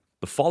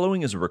The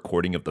following is a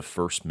recording of the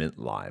First Mint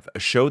Live, a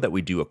show that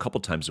we do a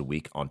couple times a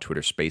week on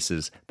Twitter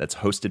Spaces that's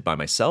hosted by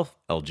myself,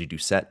 LG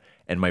Doucette,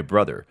 and my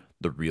brother,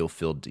 the real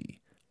Phil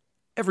D.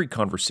 Every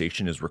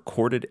conversation is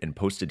recorded and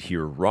posted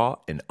here raw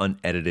and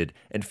unedited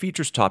and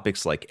features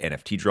topics like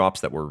NFT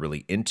drops that we're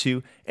really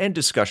into and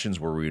discussions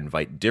where we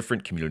invite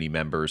different community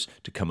members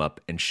to come up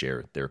and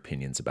share their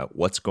opinions about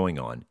what's going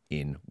on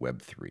in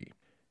Web3.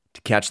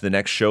 To catch the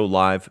next show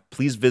live,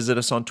 please visit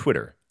us on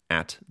Twitter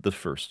at The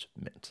First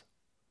Mint.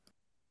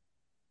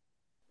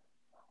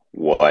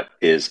 What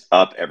is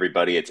up,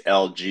 everybody? It's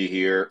LG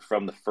here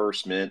from the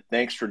First Mint.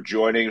 Thanks for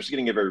joining. I'm just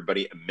going to give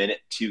everybody a minute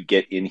to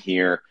get in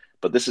here.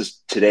 But this is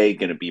today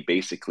going to be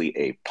basically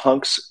a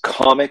Punks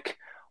Comic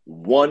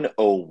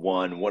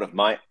 101, one of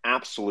my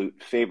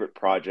absolute favorite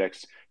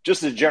projects.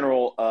 Just a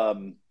general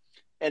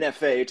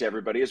NFA to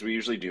everybody, as we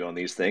usually do on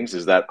these things,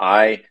 is that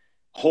I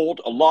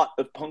hold a lot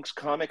of Punks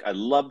Comic. I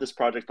love this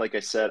project. Like I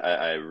said,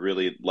 I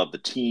really love the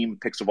team,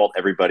 Pixel Vault,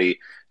 everybody.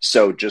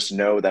 So just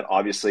know that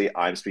obviously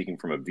I'm speaking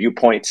from a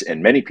viewpoint,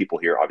 and many people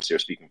here obviously are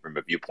speaking from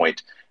a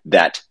viewpoint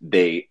that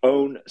they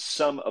own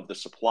some of the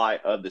supply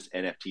of this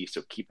NFT.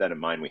 So keep that in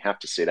mind. We have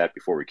to say that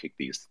before we kick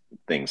these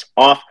things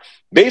off.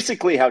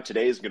 Basically, how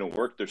today is going to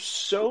work, there's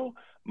so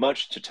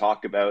much to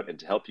talk about and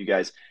to help you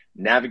guys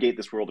navigate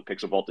this world of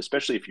Pixel Vault,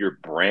 especially if you're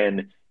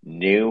brand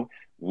new.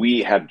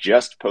 We have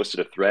just posted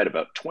a thread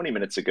about 20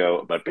 minutes ago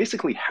about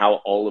basically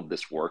how all of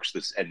this works.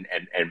 And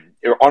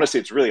honestly,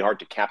 it's really hard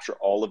to capture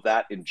all of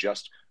that in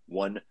just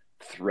one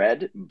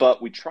thread,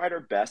 but we tried our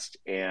best.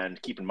 And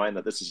keep in mind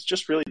that this is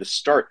just really the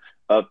start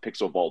of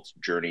Pixel Vault's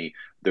journey.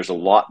 There's a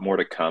lot more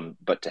to come,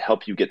 but to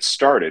help you get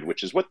started,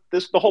 which is what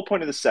the whole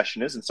point of this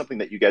session is, and something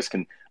that you guys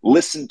can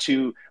listen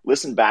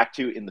back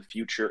to in the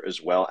future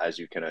as well as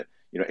you kind of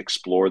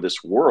explore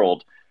this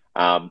world.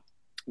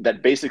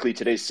 That basically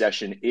today's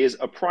session is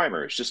a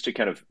primer. It's just to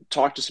kind of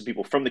talk to some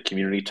people from the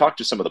community, talk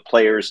to some of the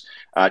players,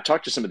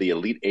 talk to some of the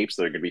elite apes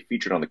that are going to be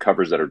featured on the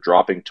covers that are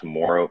dropping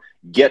tomorrow,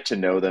 get to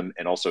know them,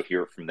 and also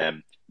hear from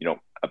them,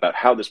 about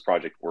how this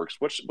project works,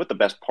 what the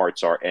best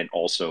parts are, and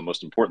also,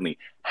 most importantly,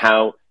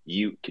 how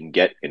you can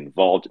get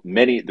involved.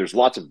 There's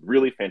lots of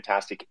really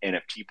fantastic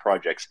NFT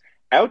projects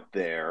out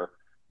there,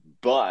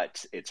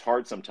 but it's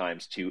hard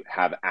sometimes to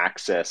have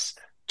access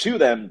to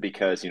them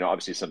because,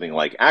 obviously something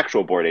like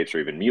actual Bored Apes or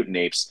even Mutant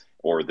Apes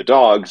or the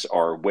dogs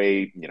are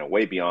way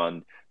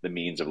beyond the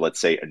means of, let's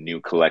say, a new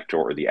collector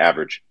or the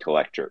average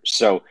collector.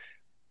 So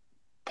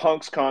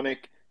Punks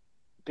Comic,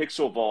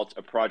 Pixel Vault,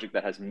 a project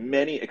that has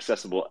many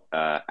accessible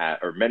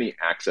many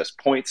access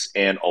points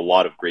and a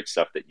lot of great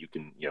stuff that you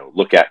can,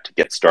 look at to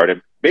get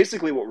started.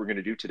 Basically what we're going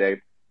to do today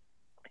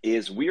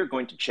is we are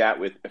going to chat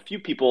with a few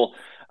people,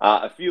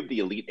 a few of the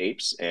elite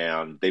apes,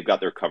 and they've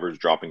got their covers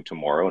dropping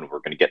tomorrow, and we're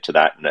going to get to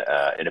that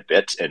in a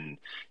bit and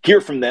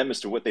hear from them as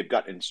to what they've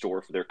got in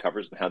store for their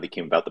covers and how they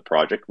came about the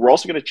project. We're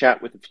also going to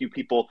chat with a few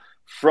people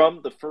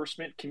from the First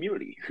Mint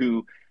community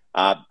who,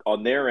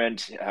 on their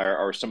end,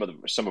 are some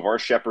of our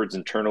shepherds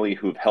internally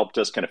who've helped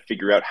us kind of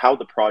figure out how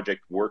the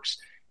project works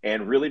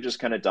and really just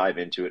kind of dive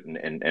into it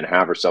and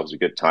have ourselves a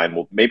good time.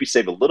 We'll maybe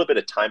save a little bit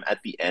of time at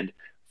the end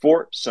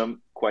for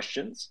some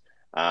questions,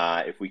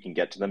 if we can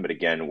get to them. But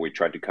again, we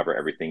tried to cover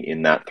everything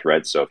in that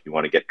thread. So if you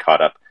want to get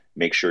caught up,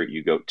 make sure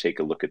you go take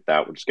a look at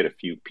that. We'll just get a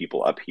few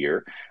people up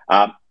here.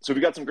 So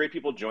we've got some great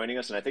people joining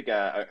us. And I think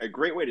a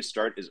great way to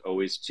start is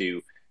always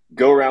to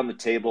go around the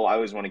table. I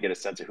always want to get a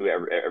sense of who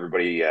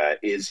everybody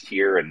is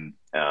here. And,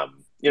 kind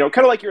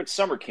of like you're at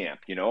summer camp,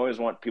 I always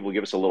want people to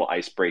give us a little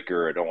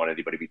icebreaker. I don't want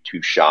anybody to be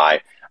too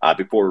shy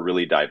before we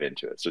really dive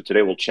into it. So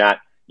today we'll chat,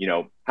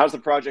 how's the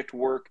project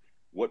work?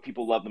 What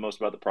people love the most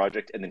about the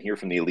project, and then hear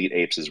from the elite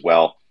apes as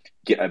well.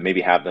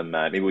 Maybe have them,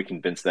 maybe we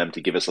convince them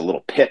to give us a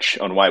little pitch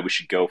on why we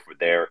should go for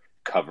their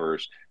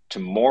covers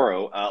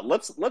tomorrow.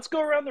 Let's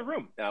go around the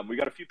room. We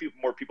got a few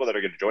more people that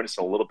are going to join us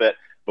in a little bit,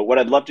 but what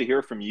I'd love to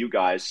hear from you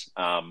guys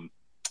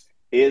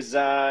is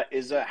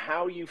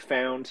how you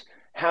found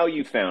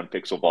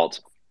Pixel Vault,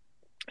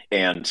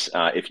 and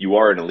if you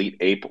are an elite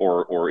ape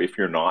or if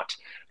you're not,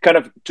 kind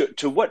of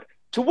to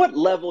what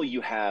level you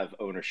have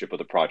ownership of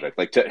the project.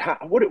 Like,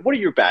 what are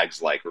your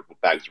bags like? Or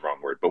bags is the wrong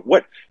word,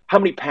 but how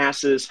many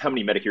passes, how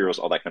many meta heroes,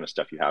 all that kind of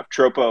stuff you have.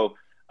 Tropo,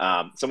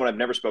 someone I've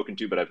never spoken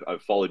to, but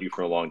I've followed you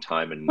for a long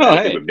time, and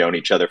I think we've known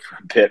each other for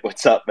a bit.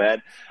 What's up,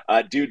 man?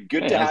 Dude,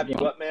 good to have you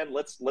up, man.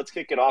 Let's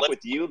kick it off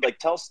with you. Like,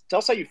 tell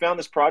us how you found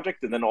this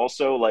project, and then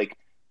also, like,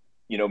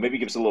 maybe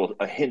give us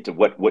a hint of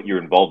what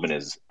your involvement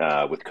is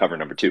with cover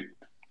number 2.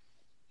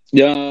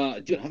 Yeah,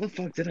 dude, how the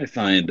fuck did I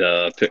find?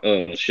 Oh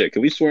shit!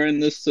 Can we swear in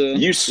this?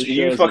 You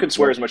fucking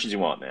swear as much as you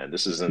want, man.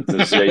 This isn't.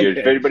 If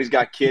anybody's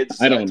got kids,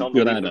 tell them to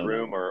leave the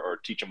room or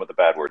teach them what the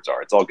bad words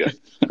are. It's all good.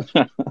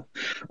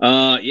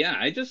 Yeah,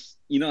 I just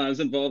I was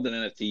involved in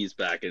NFTs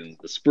back in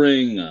the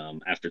spring.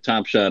 After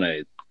Top Shot,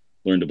 I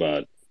learned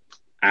about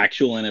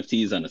actual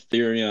NFTs on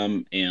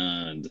Ethereum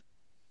and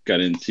got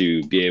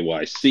into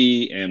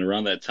BAYC, and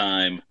around that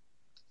time,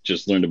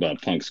 just learned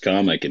about Punk's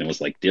comic, and it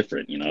was like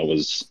different.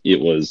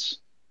 It was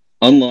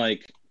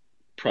unlike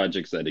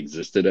projects that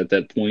existed at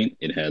that point.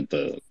 It had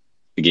the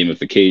the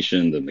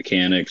gamification, the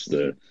mechanics,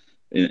 the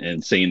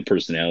insane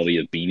personality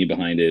of Beanie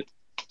behind it.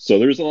 So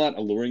there's a lot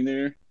alluring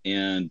there,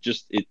 and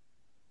just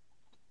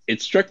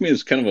it struck me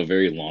as kind of a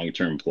very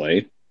long-term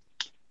play.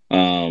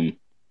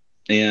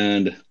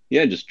 And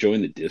yeah, just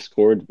joined the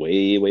Discord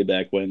way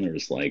back when. There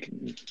was like,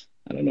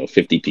 I don't know,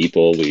 50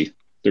 people. There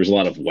was a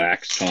lot of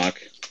wax talk.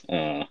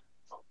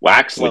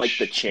 Wax, like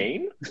the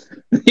chain?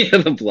 Yeah,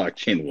 the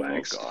blockchain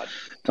wax.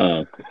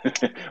 Oh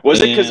God.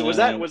 Was it because was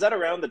that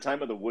around the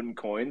time of the wooden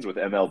coins with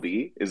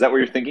MLB? Is that what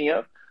you're thinking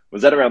of?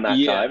 Was that around that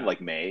time,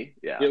 like May?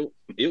 Yeah.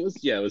 It was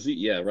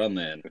around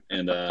then.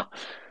 And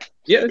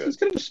yeah, it's just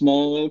kind of a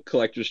small little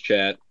collector's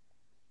chat.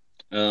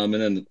 And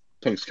then the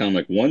Punks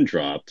Comic 1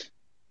 dropped,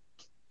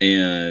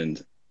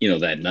 and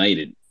that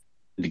night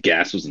the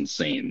gas was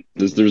insane.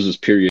 There was this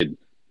period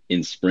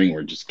in spring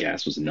where just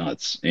gas was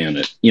nuts, and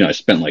I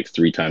spent like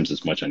 3 times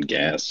as much on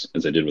gas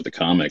as I did with the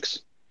comics.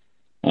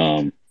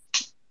 I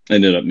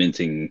ended up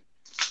minting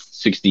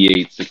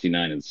 68,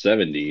 69, and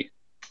 70,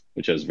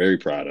 which I was very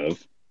proud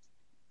of.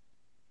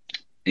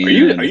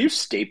 And... Are you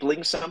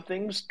stapling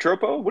something,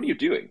 Tropo? What are you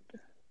doing?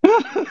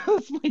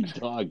 That's my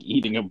dog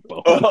eating a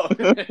bone. Oh,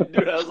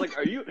 dude, I was like,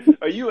 are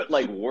you at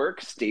like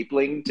work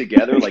stapling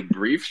together like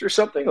briefs or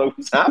something? Like,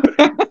 what's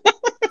happening?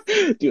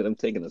 Dude, I'm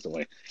taking this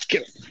away.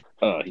 Get him.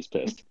 Oh, he's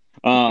pissed.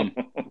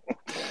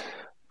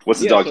 What's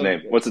the dog's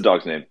name? What's the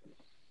dog's name?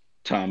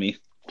 Tommy.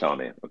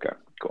 Tommy. Okay,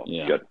 cool.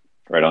 Yeah. Good.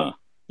 Right on.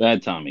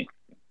 Bad Tommy.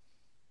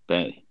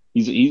 Bad.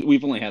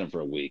 We've only had him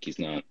for a week. He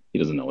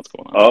doesn't know what's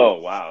going on.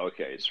 Oh wow,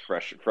 okay, it's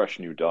fresh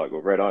new dog.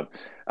 Well, right on.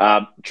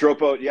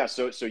 Tropo, yeah.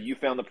 So you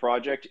found the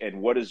project,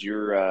 and what is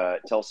your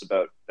tell us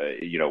about?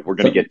 We're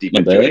going to get deep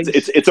into it.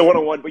 It's a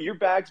 101, but your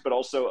bags, but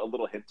also a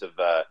little hint of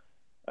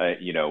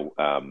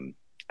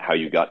how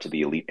you got to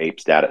the Elite Ape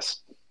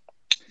status.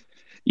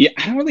 Yeah,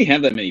 I don't really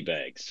have that many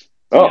bags.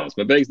 My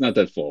bag's not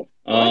that full.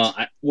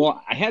 I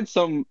had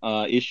some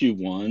issue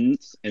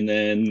ones, and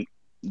then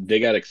they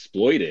got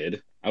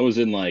exploited. I was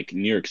in like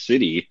New York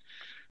City,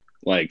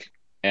 like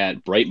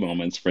at Bright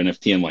Moments for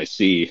NFT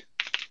NYC,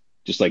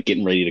 just like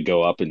getting ready to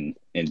go up and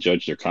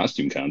judge their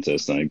costume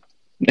contest.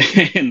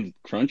 And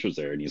Crunch was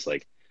there, and he's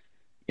like,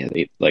 yeah,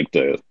 they like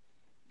the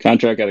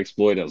contract got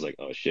exploited. I was like,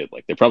 oh shit,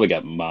 like they probably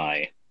got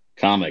my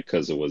comic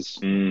because it was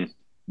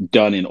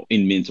done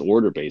in mint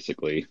order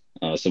basically.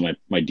 So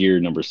my dear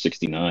number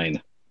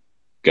 69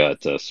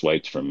 got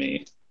swiped from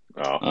me.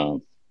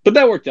 But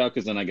that worked out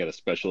because then I got a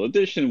special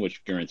edition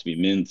which guarantees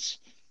me mints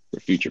for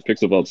future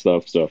Pixel Vault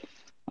stuff. So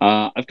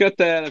I've got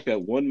that. I've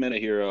got 1 meta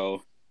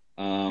hero,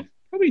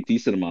 probably a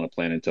decent amount of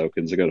planet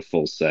tokens. I got a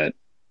full set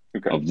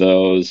of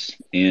those,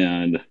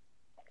 and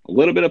a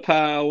little bit of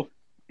POW,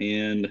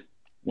 and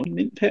 1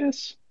 mint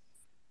pass,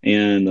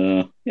 and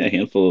a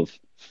handful of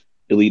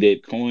Elite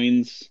Ape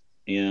coins.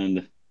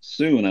 And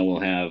soon I will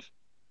have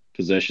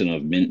possession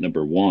of mint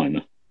number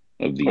 1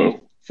 of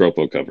the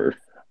Fropo cover.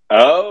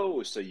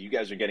 Oh, so you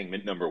guys are getting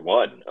mint number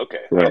 1. Okay.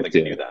 Correct, I don't think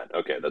I knew that.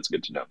 Okay, that's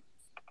good to know.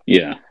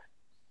 Yeah.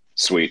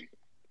 Sweet.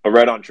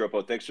 Right on,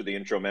 Tropo. Thanks for the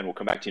intro, man. We'll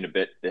come back to you in a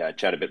bit,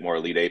 chat a bit more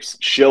Elite Apes.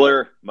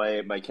 Schiller,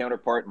 my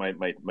counterpart,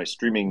 my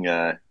streaming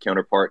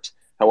counterpart.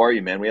 How are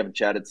you, man? We haven't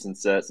chatted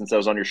since I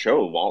was on your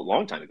show a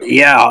long time ago.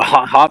 Yeah,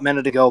 hot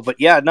minute ago. But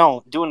yeah,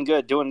 no, doing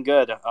good.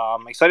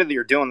 Excited that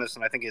you're doing this,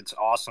 and I think it's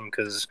awesome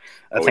because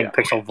I think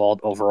Pixel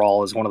Vault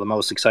overall is one of the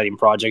most exciting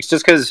projects,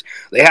 just because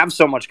they have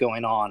so much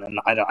going on, and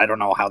I don't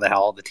know how the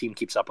hell the team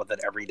keeps up with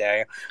it every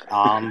day.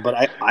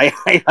 But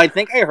I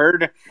think I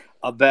heard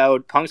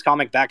about Punk's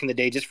Comic back in the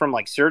day just from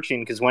like searching,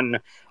 because when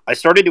I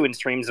started doing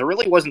streams there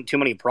really wasn't too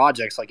many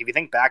projects. Like if you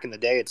think back in the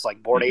day, it's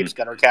like Bored Apes,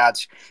 Gutter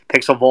Cats,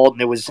 Pixel Vault,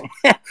 and it was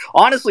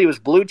honestly it was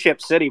Blue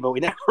Chip City, but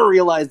we never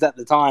realized at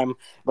the time.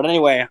 But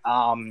anyway,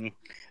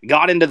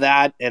 got into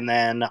that, and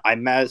then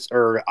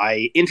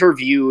I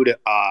interviewed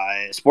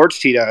Sports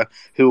Cheetah,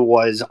 who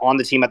was on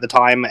the team at the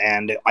time,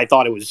 and I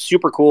thought it was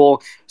super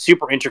cool,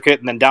 super intricate.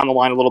 And then down the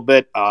line a little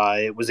bit,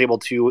 I was able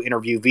to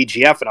interview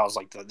VGF, and I was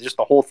like, just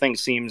the whole thing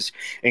seems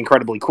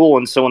incredibly cool.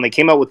 And so when they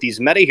came out with these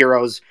meta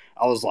heroes,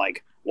 I was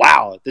like,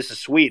 wow, this is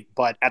sweet.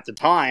 But at the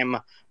time,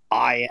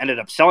 I ended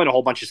up selling a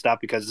whole bunch of stuff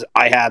because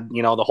I had,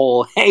 the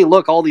whole, hey,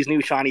 look, all these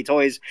new shiny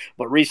toys.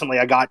 But recently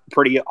I got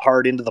pretty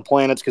hard into the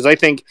planets because I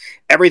think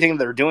everything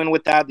they're doing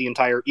with that, the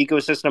entire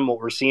ecosystem, what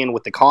we're seeing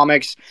with the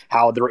comics,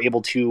 how they're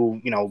able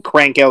to,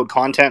 crank out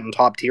content and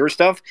top tier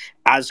stuff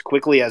as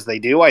quickly as they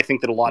do, I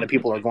think that a lot of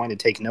people are going to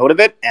take note of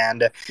it.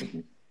 And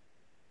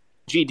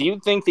do you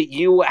think that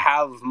you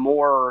have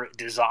more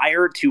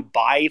desire to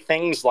buy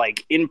things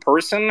like in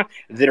person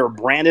that are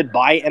branded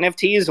by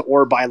NFTs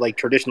or by like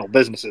traditional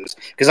businesses?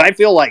 Because I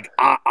feel like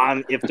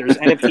if there's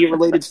NFT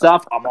related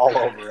stuff, I'm all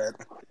over it.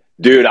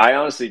 Dude, I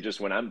honestly just,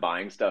 when I'm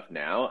buying stuff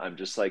now, I'm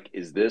just like,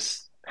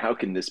 how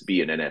can this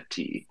be an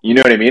NFT? You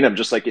know what I mean? I'm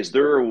just like, is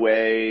there a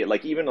way,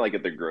 like even like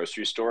at the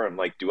grocery store, I'm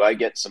like, do I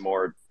get some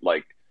more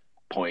like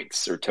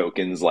points or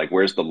tokens? Like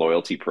where's the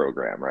loyalty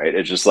program, right?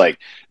 It's just like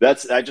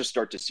I just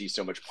start to see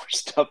so much more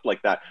stuff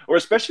like that, or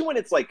especially when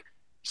it's like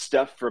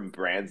stuff from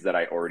brands that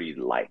I already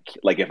like.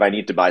 Like if I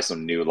need to buy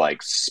some new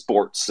like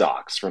sports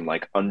socks from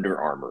like Under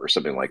Armour or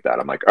something like that,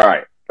 I'm like, all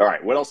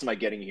right, what else am I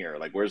getting here?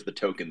 Like, where's the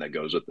token that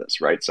goes with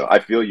this, right? So I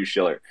feel you,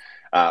 Schiller,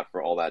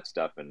 for all that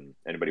stuff. And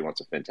anybody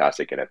wants a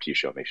fantastic NFT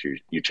show, make sure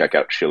you check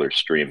out Schiller's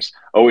streams.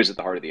 Always at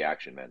the heart of the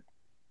action, man.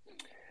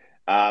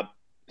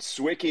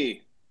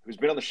 Swicky, who's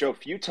been on the show a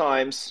few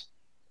times.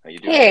 How you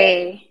doing?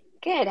 Hey,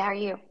 good. How are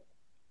you?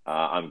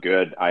 I'm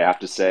good. I have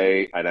to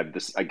say, and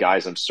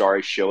guys, I'm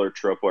sorry, Schiller,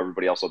 Tropo,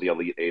 everybody else on the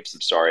Elite Apes.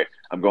 I'm sorry.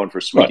 I'm going for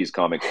Swicky's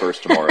comic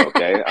first tomorrow.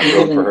 Okay, I'm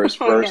going for hers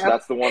first. No.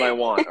 That's the one I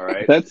want. All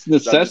right. That's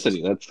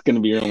necessity. That's going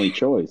to be your only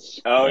choice.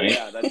 Oh right?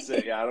 Yeah, that's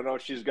it. Yeah, I don't know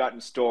what she's got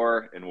in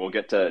store, and we'll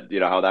get to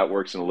how that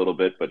works in a little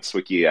bit. But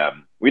Swicky,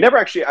 we never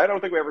actually. I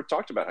don't think we ever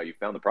talked about how you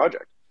found the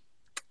project.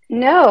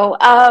 No,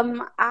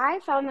 I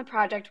found the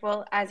project.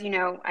 Well, as you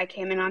know, I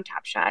came in on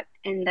Top Shot,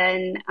 and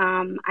then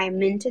I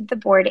minted the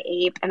Bored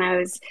Ape, and I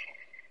was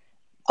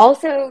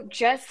also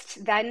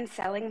just then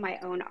selling my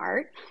own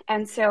art.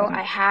 And so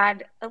I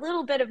had a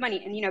little bit of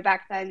money, and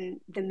back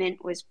then the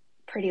mint was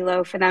pretty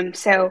low for them.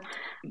 So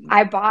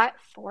I bought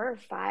 4 or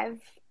 5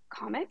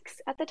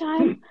 comics at the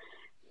time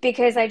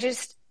because I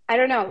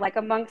don't know, like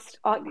amongst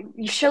all,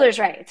 Schiller's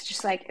right. It's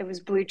just like it was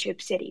blue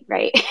chip city,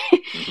 right?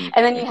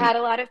 And then you had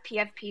a lot of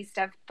PFP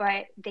stuff,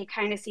 but they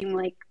kind of seemed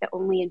like the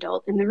only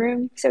adult in the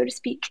room, so to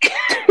speak.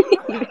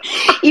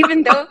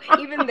 even though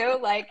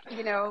like,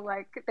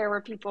 like there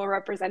were people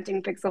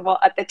representing Pixel Vault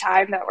at the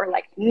time that were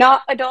like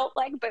not adult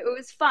like, but it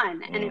was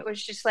fun. And it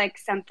was just like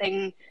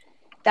something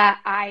that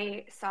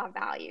I saw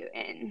value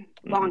in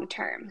long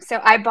term. So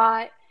I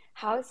bought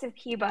House of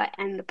Kiba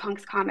and the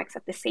Punks comics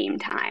at the same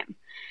time.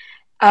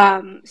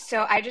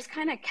 So I just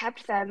kind of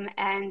kept them,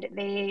 and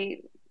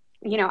they,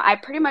 I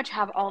pretty much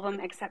have all of them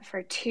except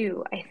for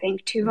 2. I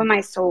think 2 of them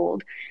I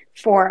sold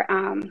for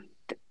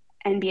the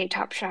NBA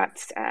Top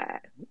Shots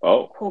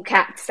whole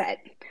cat set.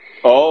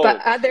 But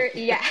other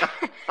than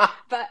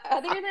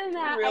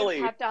that, Really?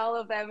 I kept all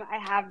of them. I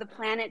have the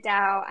Planet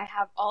DAO. I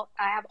have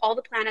all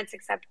the planets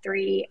except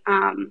 3.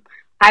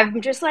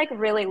 I'm just like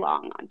really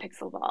long on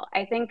Pixel Vault.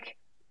 I think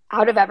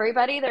out of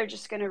everybody, they're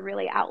just going to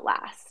really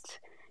outlast.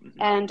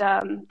 And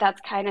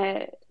that's kind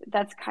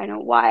of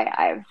why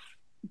I've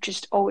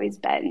just always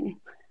been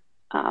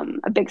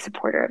a big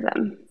supporter of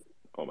them.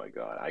 Oh my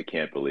God, I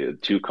can't believe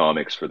it. 2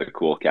 comics for the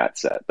Cool Cat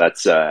set.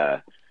 That's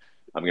I'm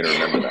gonna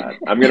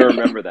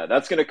remember that.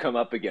 That's gonna come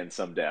up again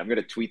someday. I'm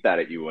gonna tweet that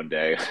at you one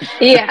day.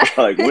 Yeah.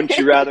 Like, wouldn't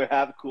you rather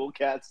have Cool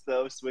Cats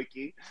though,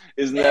 Swicky?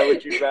 Isn't that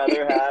what you'd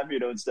rather have?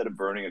 Instead of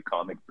burning a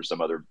comic for some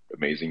other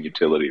amazing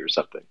utility or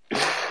something.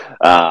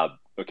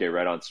 Okay,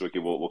 right on,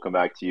 Swicky. We'll come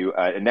back to you.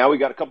 And now we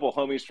got a couple of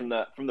homies from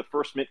the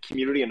First Mint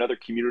community and other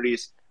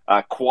communities.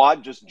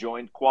 Quad just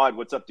joined. Quad,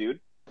 what's up, dude?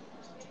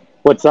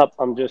 What's up?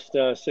 I'm just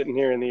sitting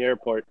here in the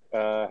airport.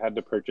 Had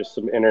to purchase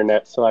some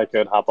internet so I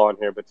could hop on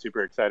here, but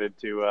super excited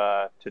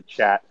to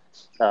chat.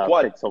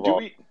 Quad,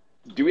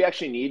 do we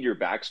actually need your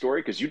backstory?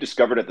 Because you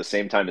discovered at the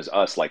same time as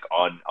us, like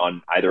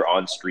on either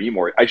on stream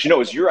or actually no, it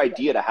was your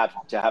idea to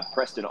have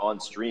Preston on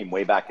stream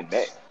way back in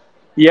May.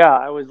 Yeah,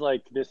 I was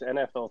like, this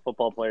NFL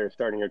football player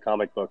starting a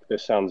comic book.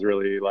 This sounds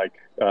really like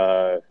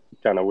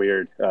kind of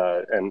weird.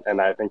 And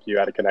I think you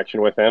had a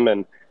connection with him.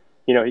 And,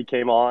 he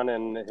came on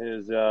and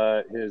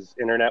his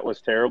internet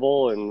was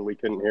terrible and we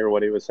couldn't hear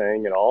what he was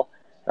saying at all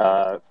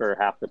for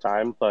half the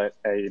time. But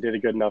he did a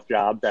good enough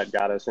job that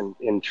got us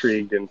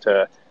intrigued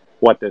into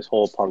what this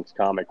whole Punks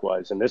comic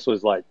was. And this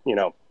was like,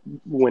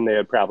 when they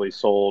had probably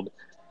sold,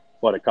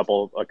 a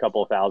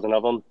couple thousand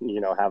of them,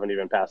 haven't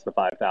even passed the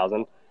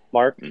 5,000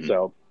 mark.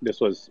 So this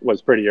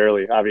was pretty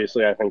early.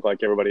 Obviously, I think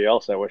like everybody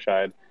else, I wish I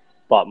had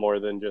bought more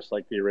than just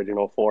like the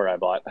original 4 I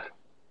bought.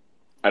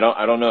 I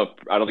don't know.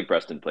 I don't think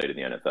Preston played in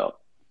the NFL.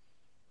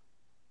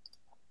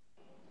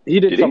 He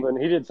did something.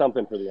 He did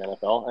something for the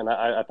NFL, and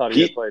I thought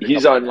he played.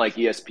 He's on like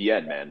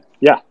ESPN, man.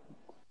 Yeah.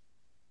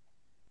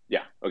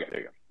 Yeah. Okay.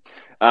 There you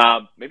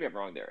go. Maybe I'm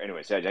wrong there.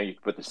 Anyways, I you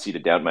put the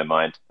seated down in my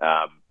mind.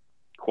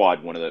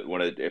 Quad, one of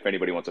the. If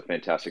anybody wants a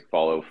fantastic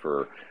follow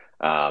for.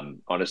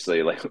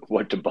 Honestly, like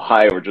what to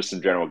buy or just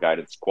some general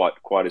guidance,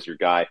 Quad is your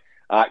guy.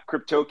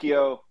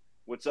 Cryptokyo,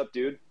 what's up,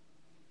 dude?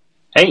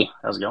 Hey,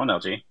 how's it going,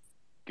 LG?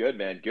 Good,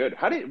 man. Good.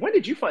 When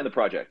did you find the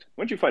project?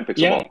 When did you find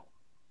Pixel Vault?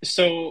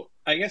 So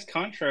I guess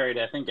contrary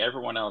to I think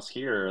everyone else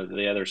here,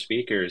 the other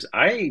speakers,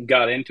 I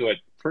got into it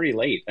pretty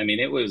late. I mean,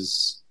 it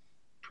was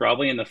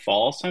probably in the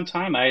fall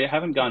sometime. I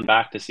haven't gone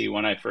back to see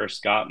when I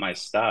first got my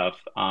stuff,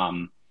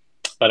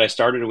 but I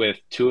started with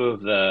two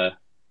of the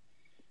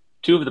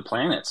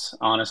planets,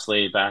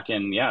 honestly, back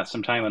in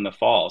sometime in the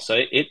fall. So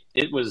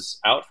it was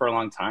out for a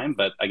long time,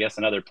 but I guess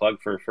another plug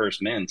for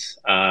First Mint.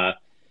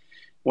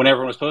 When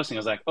everyone was posting, I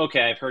was like,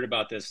 okay, I've heard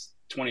about this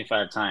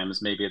 25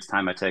 times. Maybe it's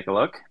time I take a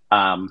look.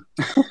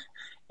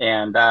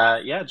 And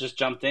just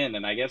jumped in.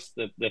 And I guess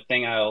the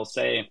thing I'll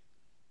say,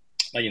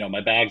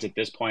 my bags at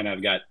this point,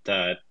 I've got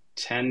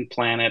 10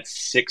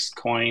 planets, 6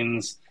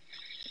 coins,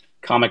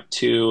 Comic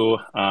 2,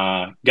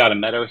 got a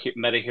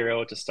meta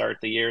hero to start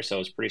the year, so I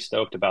was pretty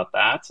stoked about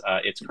that.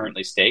 It's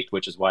currently staked,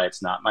 which is why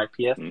it's not my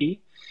PFP.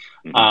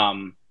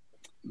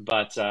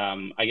 But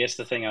I guess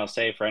the thing I'll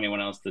say for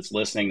anyone else that's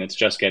listening that's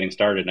just getting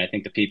started, and I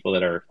think the people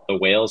that are the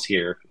whales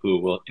here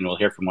we'll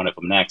hear from one of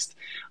them next,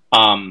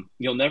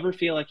 you'll never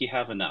feel like you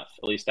have enough.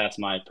 At least that's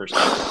my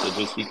perspective. So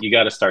just you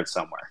got to start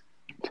somewhere.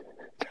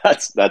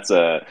 That's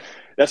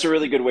a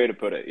really good way to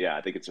put it. Yeah,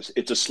 I think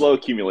it's a slow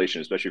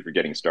accumulation, especially if you're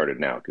getting started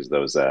now, because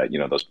those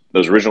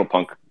original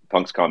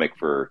Punks comic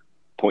for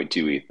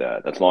 0.2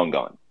 ETH, that's long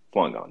gone. It's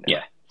long gone now.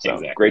 Yeah. So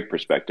exactly. Great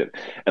perspective.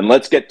 And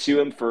let's get to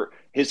him for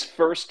his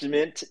first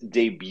mint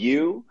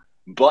debut,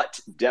 but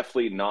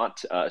definitely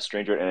not a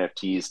stranger at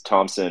NFTs.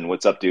 Thompson,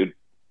 what's up, dude?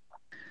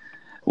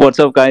 What's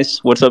up,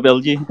 guys? What's up,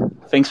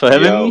 LG? Thanks for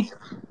having me.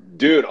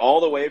 Dude, all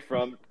the way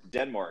from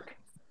Denmark.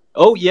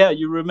 Oh, yeah,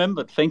 you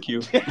remembered. Thank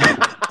you.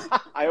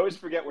 I always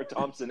forget where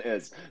Thompson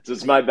is, so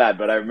it's my bad,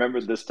 but I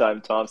remembered this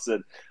time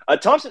Thompson.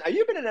 Thompson,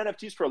 you've been in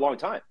NFTs for a long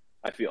time,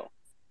 I feel.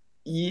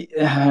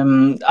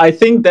 I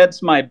think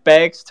that's my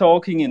bags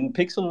talking in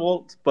Pixel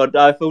Vault, but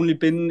I've only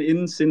been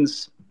in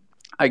since,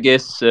 I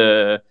guess,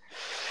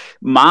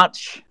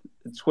 March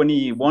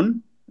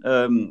 21.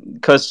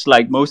 Because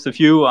like most of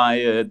you,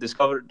 I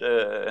discovered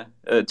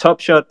Top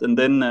Shot, and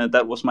then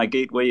that was my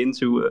gateway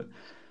into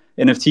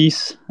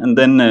NFTs, and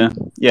then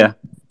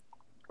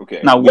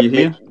Okay. Now we're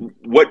here.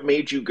 What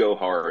made you go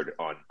hard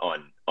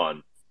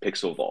on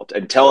Pixel Vault?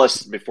 And tell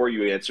us, before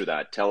you answer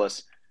that, tell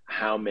us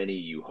how many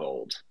you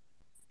hold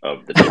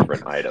of the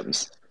different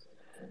items.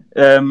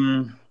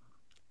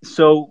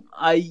 So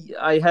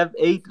I have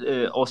 8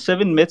 or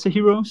 7 meta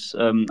heroes.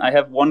 I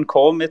have 1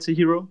 core meta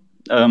hero.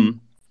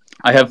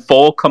 I have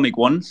 4 comic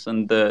ones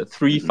and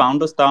 3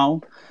 founders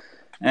DAO,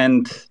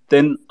 and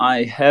then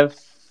I have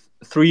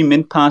 3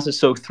 mint passes,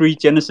 so 3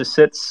 Genesis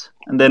sets,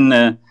 and then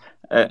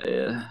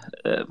I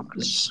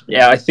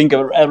think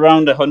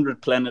around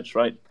 100 planets,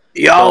 right?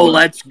 Yo,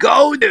 let's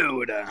go,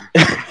 dude.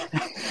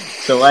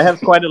 So I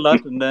have quite a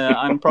lot, and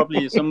I'm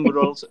probably, some would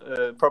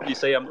also probably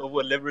say I'm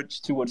over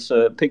leveraged towards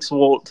Pixel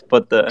Vault,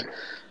 but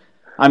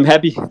I'm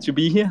happy to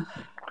be here.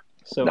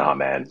 So Nah,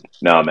 man,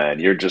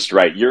 you're just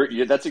right.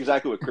 You're that's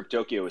exactly what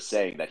Cryptokyo was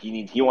saying, that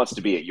he wants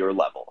to be at your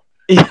level.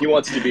 He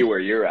wants to be where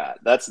you're at.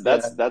 That's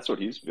what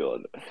he's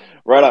feeling.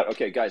 Right on.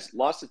 Okay, guys,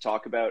 lots to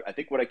talk about. I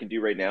think what I can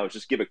do right now is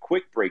just give a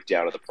quick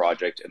breakdown of the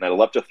project, and I'd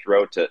love to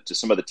throw to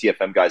some of the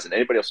TFM guys and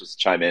anybody else wants to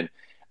chime in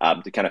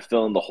to kind of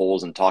fill in the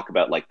holes and talk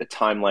about like the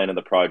timeline of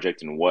the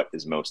project and what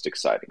is most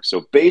exciting.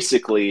 So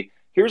basically,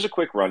 here's a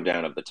quick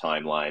rundown of the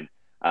timeline,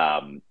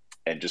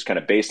 and just kind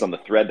of based on the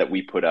thread that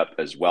we put up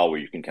as well, where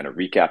you can kind of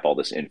recap all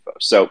this info.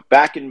 So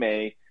back in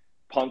May,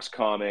 Punk's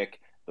comic,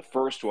 the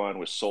first one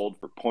was sold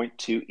for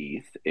 0.2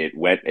 ETH.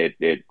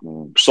 It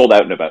sold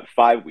out in about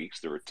 5 weeks.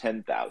 There were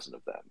 10,000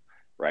 of them,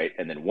 right?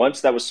 And then once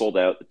that was sold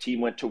out, the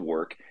team went to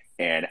work.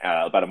 And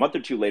about a month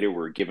or 2 later, we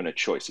were given a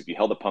choice. If you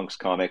held a Punks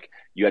comic,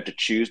 you had to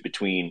choose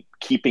between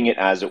keeping it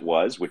as it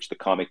was, which the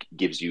comic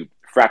gives you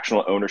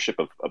fractional ownership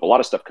of a lot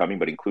of stuff coming,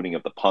 but including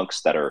of the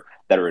Punks that are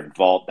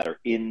involved, that are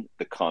in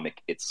the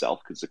comic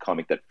itself, because it's a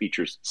comic that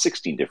features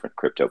 16 different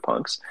crypto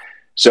Punks.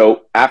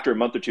 So after a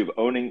month or 2 of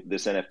owning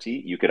this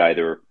NFT, you could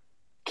either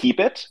keep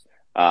it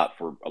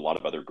for a lot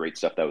of other great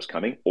stuff that was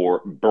coming,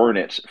 or burn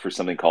it for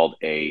something called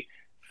a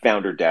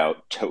Founder DAO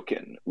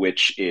token,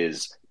 which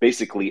is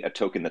basically a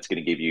token that's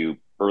going to give you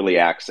early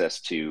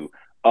access to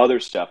other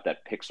stuff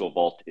that Pixel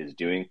Vault is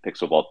doing,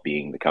 Pixel Vault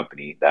being the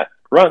company that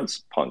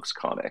runs Punk's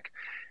comic.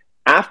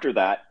 After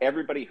that,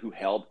 everybody who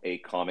held a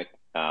comic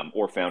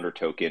or founder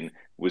token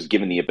was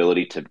given the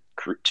ability to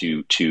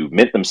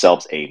mint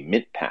themselves a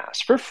mint pass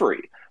for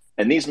free.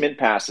 And these mint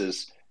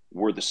passes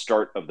were the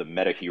start of the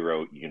Meta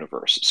Hero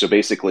universe. So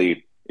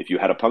basically, if you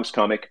had a Punk's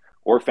comic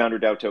or Founder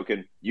DAO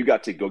token, you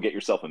got to go get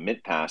yourself a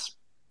mint pass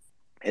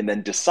and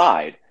then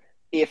decide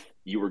if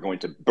you were going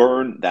to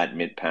burn that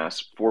mint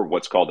pass for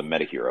what's called a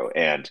meta hero.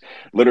 And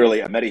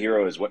literally, a meta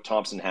hero is what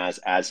Thompson has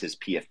as his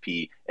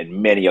PFP,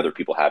 and many other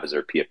people have as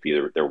their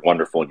PFP. They're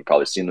wonderful, and you've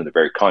probably seen them. They're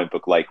very comic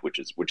book like, which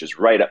is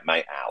right up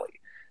my alley.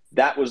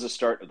 That was the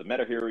start of the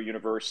meta hero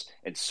universe,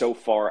 and so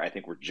far, I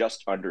think we're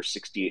just under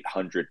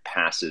 6,800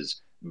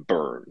 passes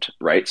burned.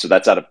 Right, so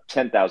that's out of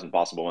 10,000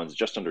 possible ones,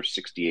 just under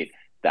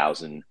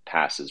 68,000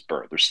 passes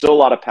burned. There's still a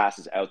lot of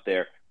passes out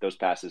there. Those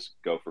passes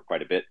go for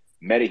quite a bit.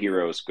 Meta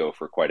heroes go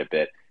for quite a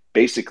bit.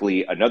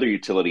 Basically, another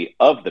utility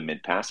of the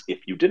mint pass,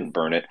 if you didn't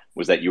burn it,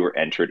 was that you were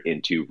entered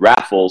into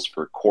raffles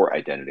for core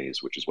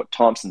identities, which is what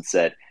Thompson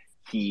said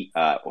he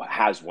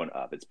has one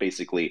of. It's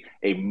basically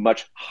a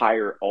much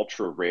higher,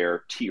 ultra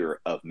rare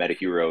tier of meta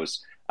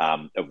heroes,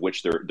 of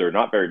which there are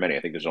not very many. I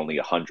think there's only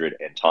 100,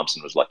 and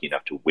Thompson was lucky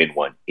enough to win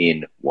one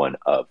in one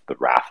of the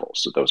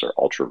raffles. So those are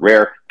ultra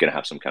rare, going to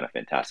have some kind of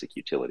fantastic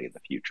utility in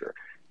the future.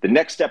 The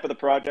next step of the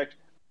project.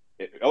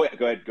 Oh yeah,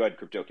 go ahead,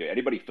 Cryptokyo.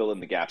 Anybody fill in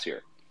the gaps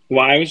here?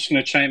 Well, I was just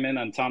going to chime in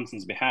on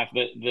Thompson's behalf.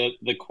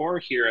 The core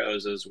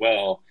heroes as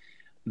well,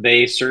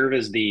 they serve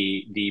as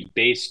the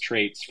base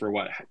traits for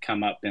what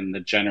come up in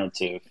the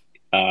generative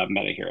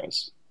meta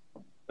heroes.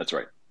 That's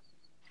right.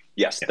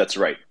 Yes, yeah. That's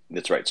right.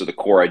 So the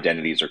core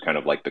identities are kind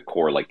of like the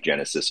core, like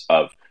genesis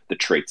of the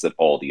traits that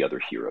all the other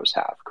heroes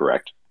have.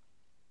 Correct?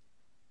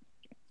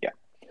 Yeah.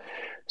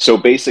 So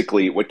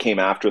basically what came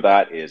after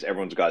that is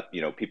everyone's got,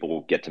 people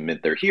will get to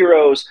mint their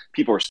heroes.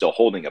 People are still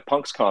holding a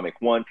Punks Comic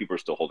 1. People are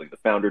still holding the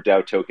Founder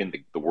DAO token.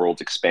 The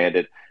world's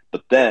expanded.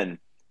 But then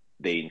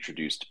they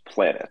introduced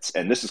planets.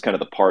 And this is kind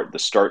of the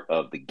start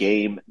of the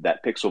game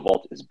that Pixel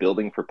Vault is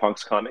building for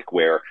Punks Comic,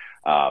 where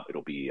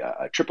it'll be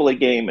a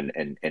AAA game.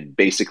 And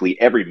basically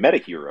every meta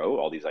hero,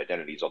 all these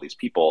identities, all these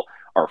people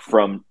are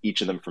from each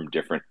of them from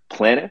different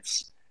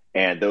planets.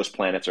 And those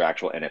planets are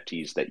actual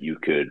NFTs that you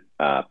could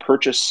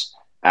purchase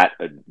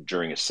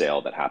during a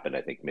sale that happened,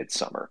 I think,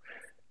 midsummer.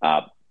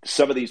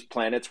 Some of these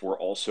planets were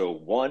also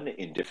won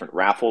in different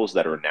raffles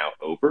that are now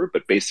over,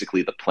 but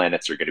basically the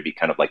planets are going to be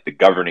kind of like the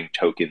governing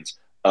tokens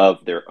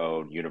of their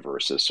own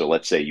universes. So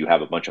let's say you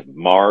have a bunch of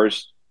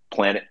Mars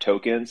planet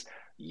tokens,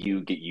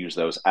 you use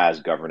those as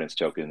governance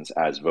tokens,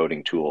 as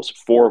voting tools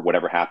for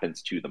whatever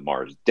happens to the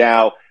Mars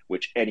DAO,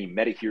 which any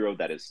meta hero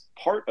that is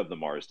part of the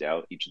Mars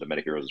DAO, each of the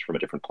meta heroes is from a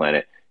different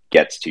planet,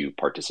 gets to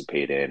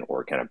participate in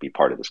or kind of be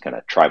part of this kind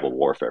of tribal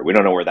warfare. We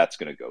don't know where that's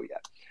going to go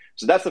yet.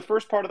 So that's the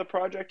first part of the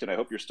project, and I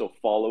hope you're still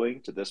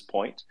following to this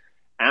point.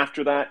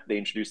 After that, they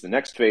introduced the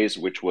next phase,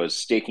 which was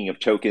staking of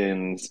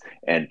tokens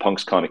and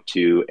Punks Comic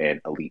 2 and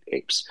Elite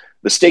Apes.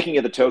 The staking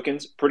of the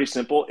tokens, pretty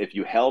simple. If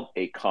you held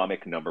a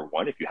comic number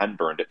 1, if you hadn't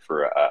burned it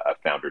for a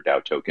Founder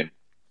DAO token,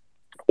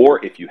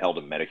 or if you held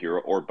a meta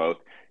hero or both,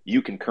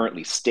 you can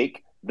currently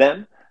stake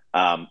them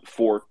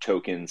for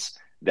tokens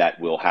that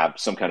will have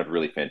some kind of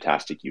really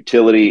fantastic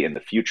utility in the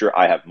future.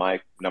 I have my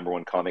number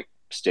 1 comic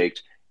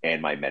staked and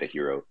my meta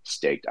hero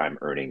staked. I'm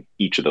earning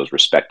each of those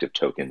respective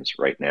tokens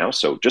right now.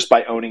 So just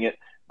by owning it,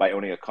 by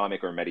owning a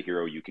comic or a meta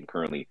hero, you can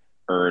currently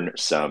earn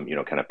some,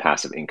 kind of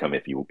passive income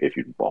if you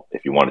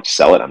wanted to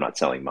sell it. I'm not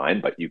selling mine,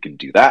 but you can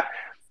do that.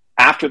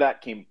 After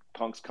that came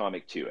Punks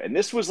Comic 2. And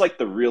this was like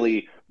the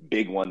really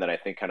big one that I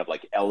think kind of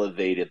like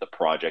elevated the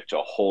project to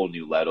a whole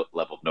new level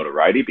of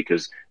notoriety,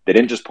 because they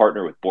didn't just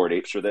partner with Bored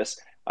Apes for this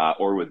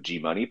or with G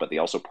Money, but they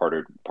also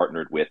partnered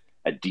with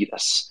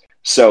Adidas.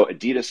 So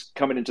Adidas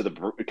coming into the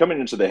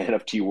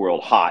NFT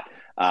world hot,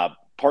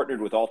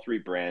 partnered with all 3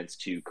 brands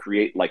to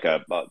create like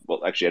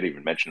well, actually I didn't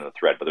even mention in the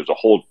thread, but there's a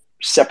whole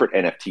separate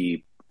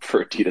NFT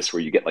for Adidas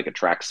where you get like a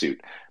tracksuit.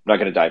 I'm not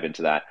going to dive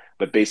into that,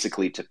 but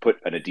basically to put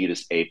an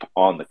Adidas ape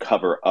on the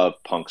cover of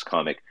Punks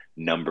Comic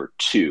number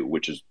 2,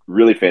 which is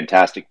really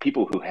fantastic.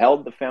 People who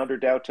held the Founder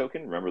DAO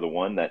token, remember the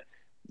one that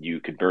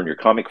you could burn your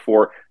comic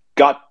for,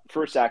 got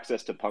first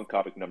access to Punk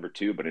Comic number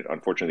 2, but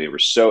unfortunately they were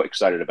so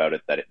excited about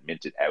it that it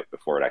minted out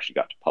before it actually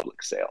got to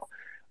public sale.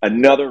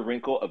 Another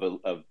wrinkle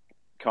of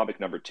comic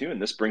number 2,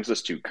 and this brings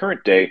us to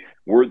current day,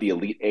 were the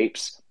Elite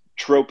Apes.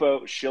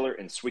 Tropo, Schiller,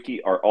 and Swicky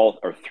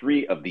are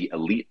 3 of the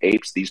Elite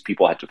Apes. These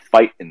people had to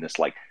fight in this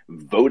like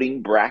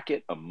voting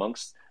bracket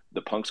amongst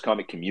the Punks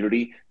Comic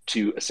community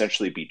to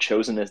essentially be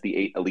chosen as the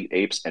 8 Elite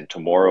Apes, and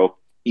tomorrow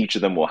each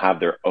of them will have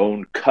their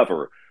own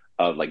cover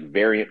of like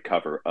variant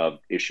cover of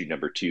issue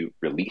number 2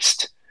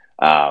 released.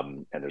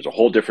 And there's a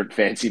whole different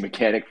fancy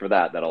mechanic for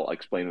that I'll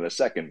explain in a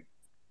second.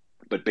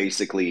 But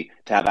basically,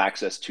 to have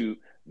access to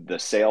the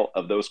sale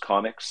of those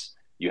comics,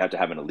 you have to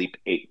have an Elite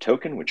 8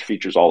 token, which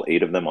features all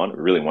 8 of them on a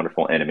really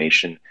wonderful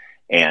animation.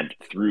 And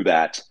through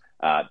that,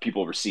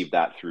 people receive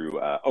that through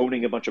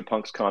owning a bunch of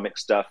Punks Comic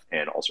stuff,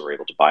 and also are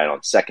able to buy it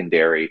on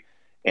secondary.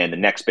 And the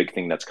next big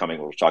thing that's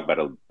coming, we'll talk about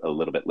a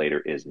little bit later,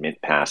 is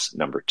Mint Pass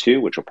number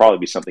 2, which will probably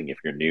be something, if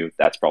you're new,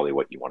 that's probably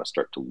what you want to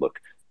start to look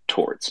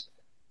towards.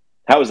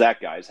 How was that,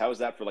 guys? How was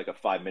that for like a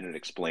 5-minute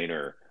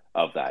explainer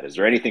of that? Is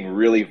there anything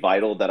really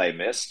vital that I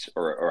missed,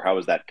 or how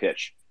was that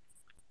pitch?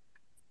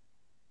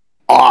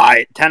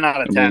 10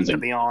 out of 10, amazing, to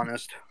be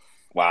honest.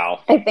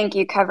 Wow. I think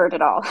you covered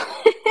it all.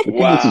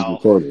 Wow. This is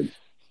recorded.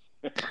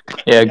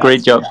 Yeah,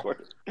 great job.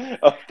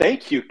 Oh,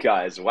 thank you,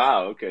 guys.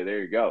 Wow. Okay, there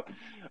you go.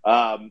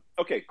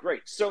 Okay,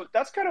 great. So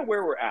that's kind of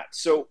where we're at.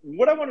 So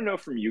what I want to know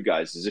from you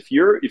guys is if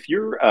you're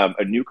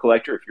a new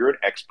collector, if you're an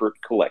expert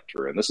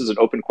collector, and this is an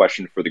open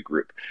question for the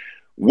group,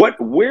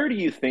 where do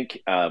you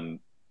think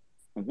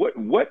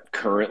what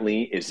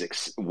currently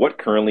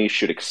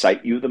should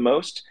excite you the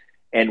most,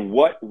 and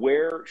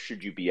where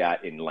should you be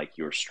at in like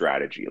your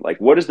strategy? Like,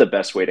 what is the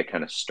best way to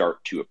kind of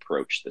start to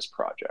approach this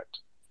project?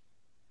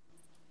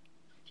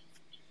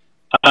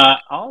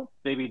 I'll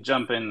maybe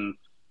jump in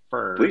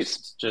first,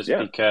 please,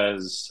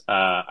 because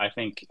I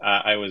think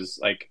I was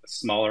like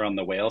smaller on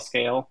the whale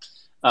scale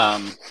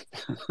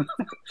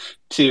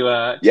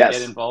to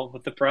get involved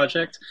with the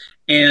project.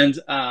 And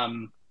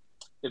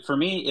for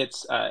me,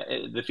 it's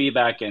the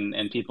feedback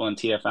and people in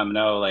TFM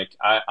know, like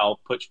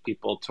I'll push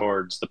people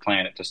towards the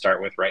planet to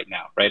start with right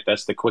now, right?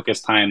 That's the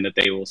quickest time that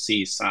they will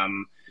see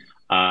some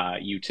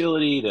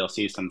utility. They'll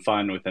see some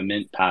fun with a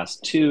Mint Pass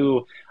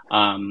 2.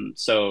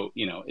 So,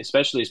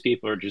 especially as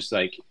people are just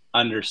like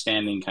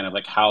understanding kind of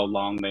like how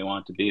long they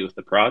want to be with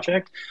the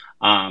project.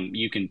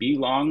 You can be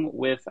long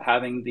with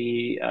having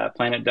the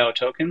Planet DAO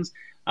tokens,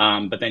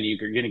 but then you're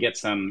going to get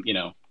some,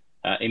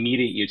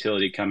 immediate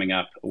utility coming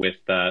up with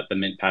the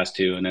Mint Pass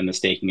 2, and then the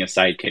staking of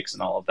sidekicks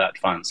and all of that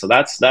fun. So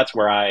that's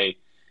where I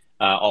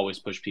always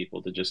push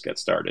people to just get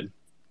started.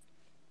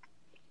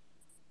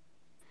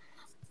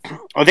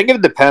 I think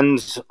it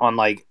depends on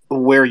like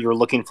where you're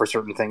looking for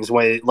certain things.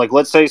 Like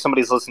let's say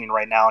somebody's listening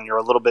right now and you're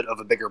a little bit of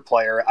a bigger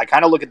player. I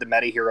kind of look at the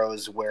meta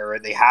heroes where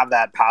they have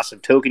that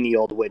passive token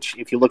yield, which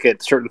if you look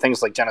at certain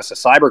things like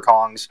Genesis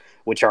Cyberkongs,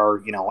 which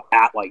are,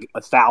 at like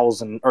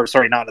 1,000, or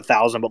sorry, not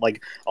 1,000, but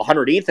like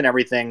 100 ETH and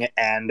everything,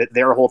 and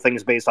their whole thing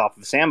is based off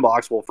of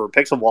Sandbox. Well, for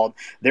Pixel Vault,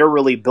 they're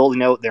really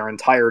building out their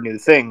entire new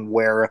thing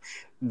where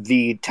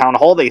the town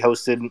hall they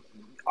hosted,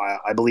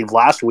 I believe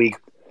last week,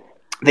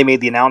 they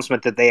made the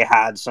announcement that they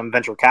had some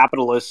venture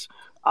capitalists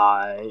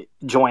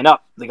join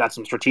up. They got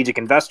some strategic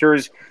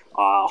investors,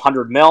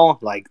 100 mil.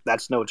 Like,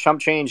 that's no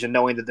chump change. And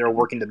knowing that they're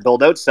working to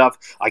build out stuff,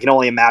 I can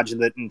only imagine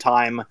that in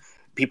time,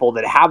 people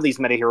that have these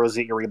meta heroes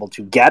that you're able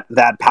to get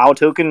that POW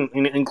token,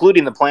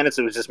 including the planets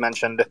that was just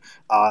mentioned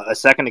a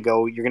second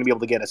ago, you're going to be able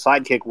to get a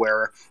sidekick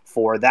where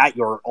for that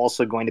you're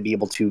also going to be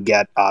able to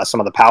get some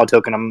of the POW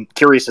token. I'm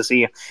curious to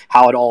see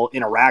how it all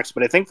interacts,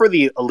 but I think for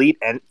the Elite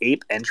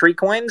Ape entry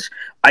coins,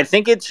 I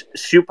think it's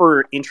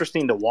super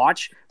interesting to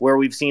watch where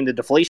we've seen the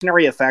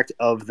deflationary effect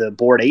of the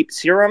Bored Ape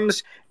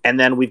serums. And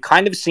then we've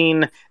kind of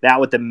seen that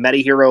with the Meta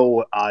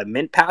Hero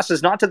mint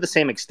passes, not to the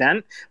same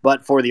extent,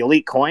 but for the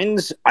Elite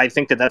coins, I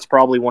think that that's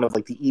probably one of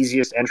like the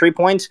easiest entry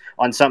points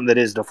on something that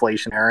is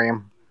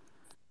deflationary.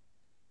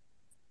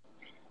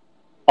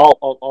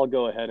 I'll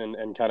go ahead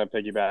and kind of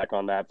piggyback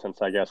on that, since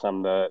I guess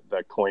I'm the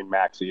coin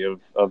maxi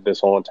of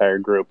this whole entire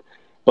group.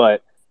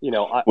 But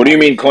what do you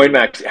mean coin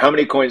max? How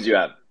many coins do you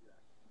have?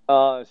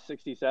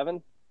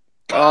 67.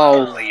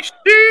 Holy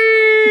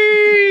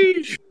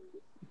sheesh!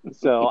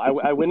 So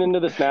I went into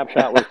the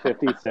snapshot with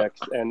 56,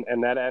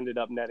 and that ended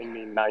up netting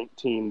me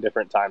 19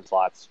 different time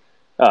slots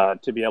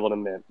to be able to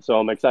mint. So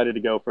I'm excited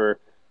to go for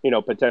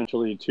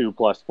potentially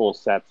 2+ full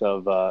sets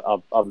of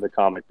the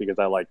comic, because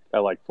I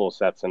like full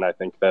sets, and I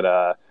think that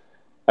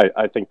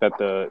I think that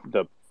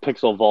the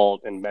Pixel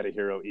Vault and Meta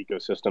Hero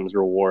ecosystems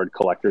reward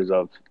collectors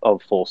of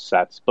full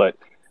sets, but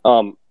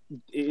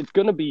it's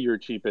going to be your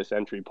cheapest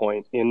entry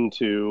point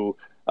into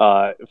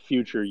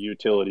future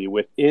utility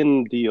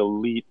within the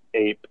Elite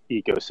Ape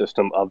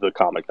ecosystem of the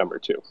comic number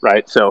 2,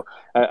 right? So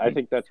I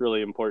think that's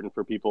really important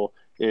for people,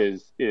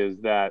 is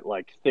that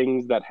like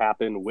things that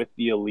happen with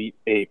the Elite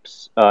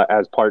Apes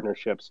as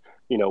partnerships,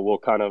 will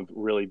kind of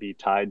really be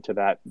tied to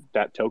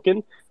that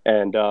token.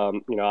 And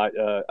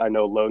I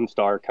know Lone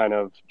Star kind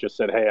of just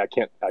said, hey, I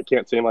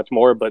can't say much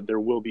more, but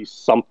there will be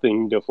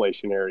something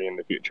deflationary in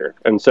the future.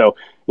 And so,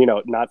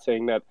 not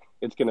saying that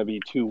it's going to be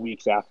 2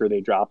 weeks after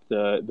they drop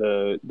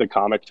the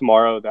comic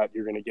tomorrow that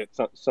you're going to get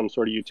some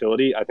sort of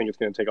utility. I think it's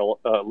going to take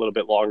a little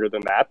bit longer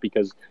than that,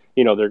 because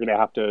they're going to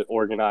have to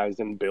organize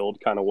and build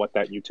kind of what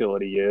that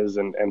utility is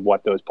and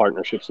what those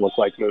partnerships look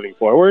like moving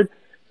forward.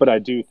 But I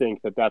do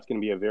think that that's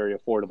going to be a very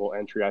affordable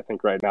entry. I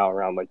think right now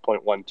around like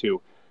 0.12,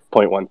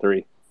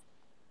 0.13.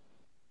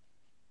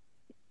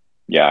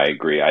 Yeah, I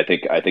agree. I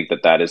think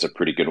that is a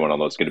pretty good one,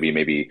 although it's going to be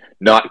maybe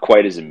not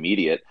quite as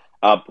immediate.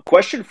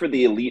 Question for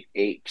the Elite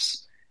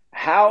Apes.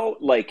 How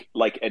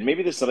and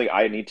maybe this is something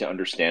I need to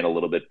understand a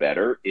little bit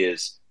better,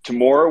 is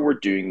tomorrow we're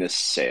doing this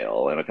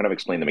sale, and I'll kind of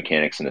explain the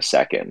mechanics in a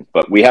second,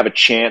 but we have a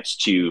chance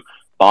to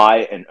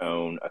buy and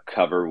own a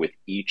cover with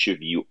each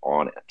of you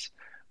on it.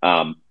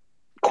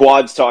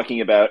 Quad's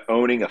talking about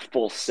owning a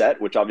full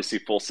set, which obviously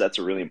full sets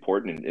are really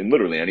important in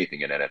literally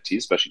anything in NFTs,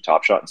 especially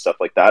Top Shot and stuff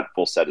like that.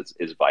 Full set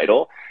is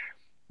vital.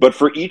 But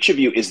for each of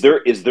you,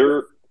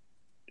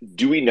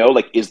 do we know,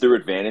 like, is there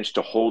advantage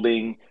to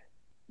holding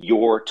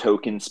your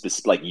token,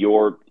 like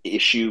your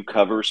issue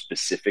cover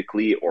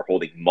specifically, or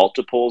holding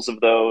multiples of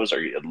those? Are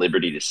you at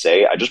liberty to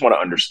say? I just want to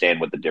understand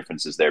what the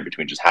difference is there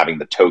between just having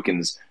the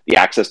tokens, the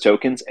access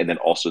tokens, and then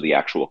also the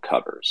actual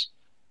covers.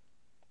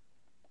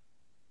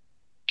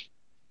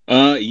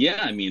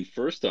 Yeah, I mean,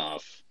 first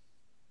off,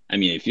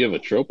 if you have a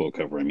Tropo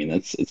cover,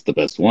 it's the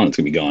best one. It's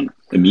gonna be gone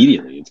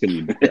immediately. It's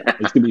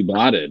gonna be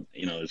botted.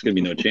 There's gonna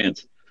be no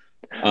chance.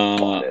 It's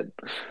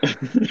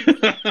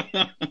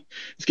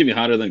gonna be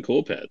hotter than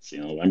Cool Pets.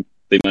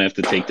 They might have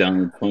to take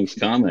down Punk's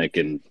comic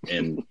and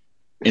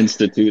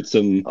institute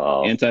some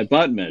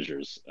anti-bot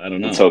measures. I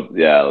don't know. Let's hope.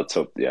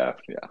 Yeah.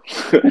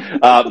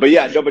 But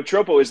yeah, no. But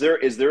Tropo,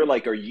 is there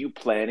like, are you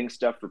planning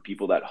stuff for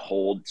people that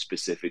hold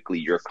specifically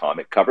your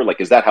comic cover? Like,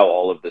 is that how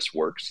all of this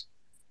works?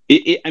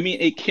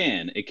 It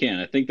can.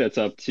 I think that's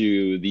up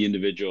to the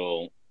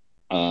individual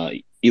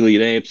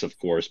Elite Apes, of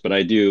course. But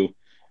I do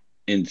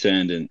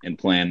intend and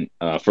plan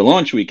for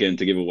launch weekend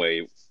to give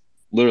away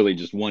literally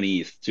just 1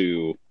 ETH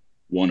to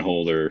one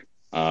holder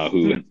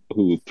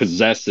who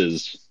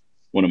possesses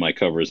one of my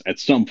covers at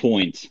some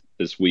point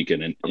this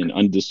weekend in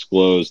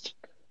undisclosed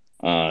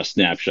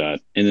snapshot.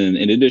 And then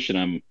in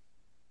addition,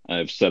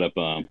 I've set up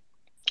a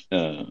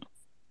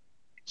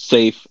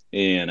safe,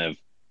 and I've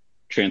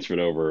transferred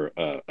over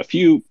a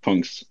few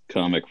Punk's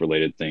comic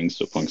related things.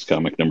 So Punk's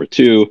comic number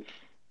 2,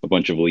 a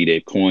bunch of Elite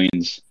Ape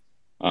coins.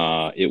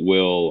 It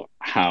will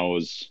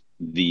house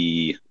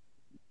the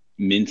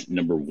mint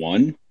number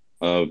 1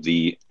 of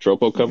the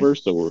Tropo cover.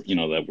 So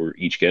we're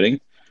each getting.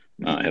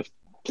 I have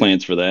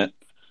plans for that.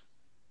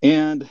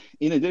 And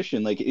in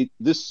addition,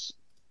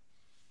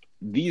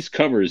 these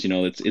covers,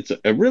 it's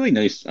a really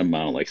nice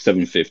amount, like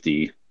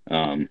 750.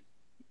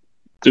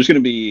 There's going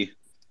to be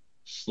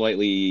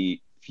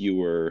slightly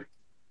fewer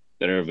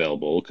that are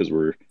available because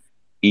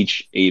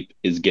each ape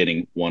is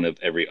getting one of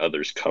every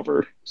other's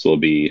cover. So it'll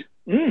be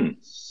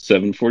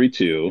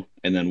 742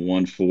 and then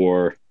one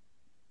for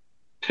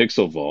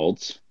Pixel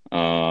Vault.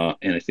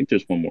 And I think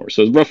there's one more.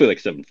 So it's roughly like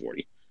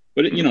 740.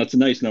 But it's a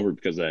nice number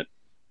because that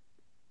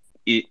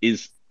it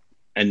is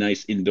a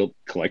nice inbuilt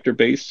collector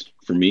base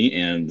for me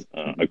and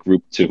a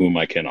group to whom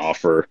I can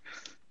offer,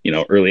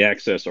 early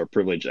access or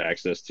privileged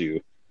access to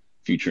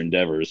future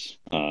endeavors.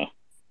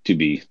 To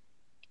be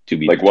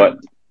like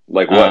determined.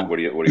 What? What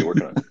are you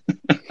working on?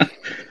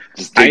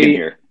 Just digging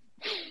here.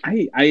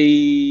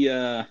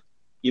 I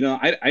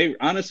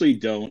honestly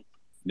don't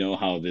know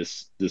how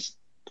this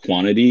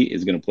quantity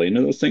is going to play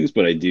into those things,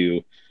 but I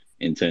do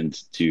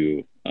intend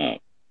to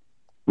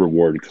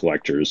reward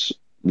collectors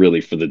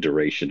really for the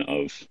duration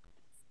of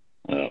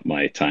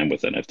my time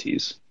with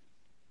NFTs.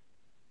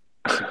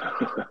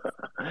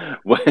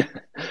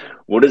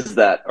 What is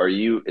that?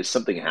 Is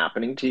something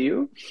happening to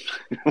you?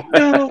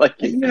 No,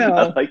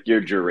 I like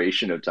your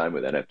duration of time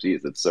with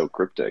NFTs. It's so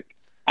cryptic.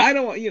 I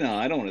don't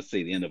want to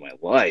say the end of my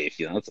life.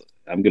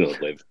 I'm going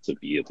to live to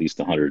be at least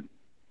 100,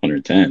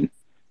 110.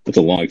 That's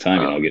a long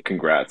time. I'll get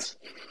congrats.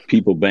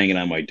 People banging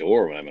on my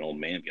door when I'm an old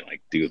man being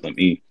like, dude, let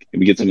me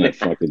get some of that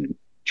fucking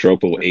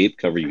Tropo 8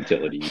 cover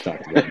utility you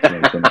talked about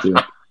in 2022.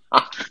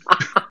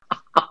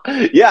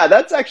 Yeah,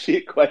 that's actually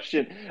a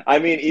question. I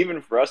mean,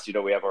 even for us,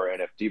 we have our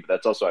NFT, but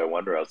that's also, I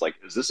wonder, I was like,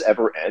 does this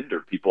ever end? Or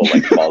people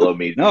like follow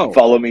me,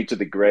 follow me to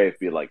the grave,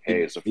 be like,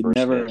 hey, it's a first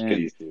never do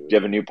ends, you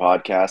have a new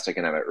podcast I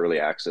can have early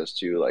access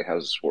to? Like, how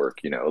does this work?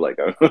 Like,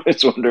 I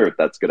just wonder if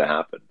that's going to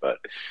happen. But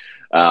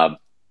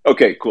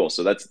okay, cool.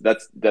 So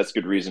that's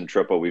good reason,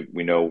 Tropo.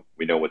 We know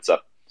what's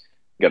up.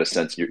 Got a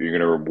sense you're going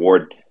to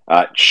reward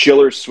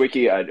Schiller,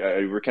 Swicky.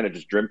 We're kind of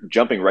just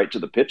jumping right to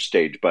the pitch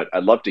stage, but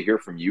I'd love to hear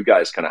from you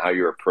guys kind of how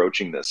you're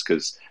approaching this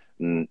because,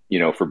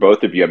 for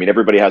both of you, I mean,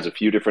 everybody has a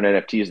few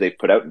different NFTs they've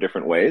put out in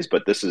different ways,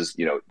 but this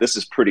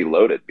is pretty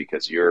loaded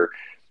because you're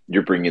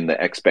bringing the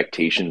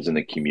expectations in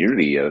the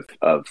community of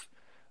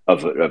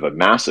a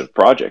massive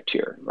project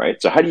here,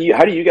 right? So how do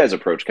you guys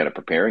approach kind of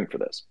preparing for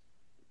this?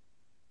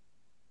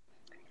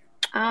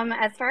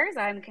 As far as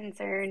I'm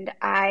concerned,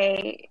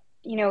 I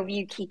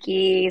view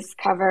Kiki's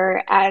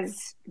cover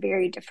as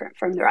very different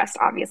from the rest.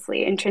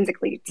 Obviously,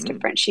 intrinsically, it's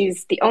different.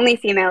 She's the only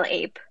female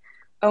ape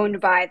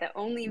owned by the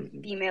only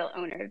female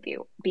owner of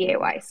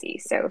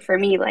BAYC. So for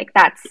me, like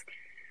that's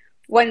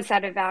one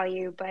set of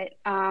value. But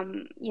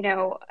I'm in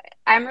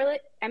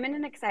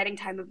an exciting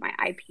time of my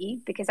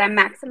IP because I'm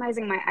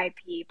maximizing my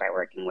IP by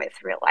working with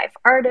real life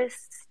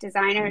artists,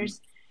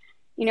 designers.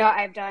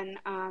 I've done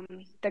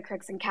the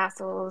Crooks and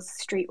Castles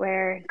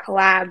streetwear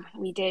collab.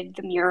 We did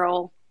the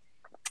mural.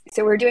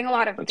 So we're doing a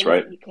lot of things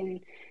that you can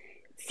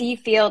see,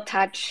 feel,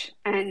 touch.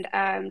 And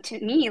to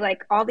me,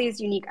 like all these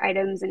unique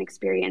items and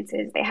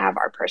experiences, they have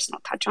our personal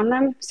touch on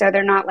them. So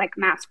they're not like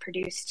mass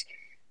produced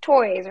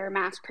toys or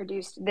mass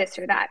produced this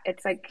or that.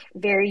 It's like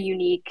very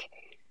unique.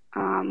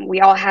 We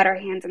all had our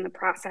hands in the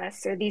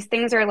process. So these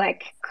things are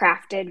like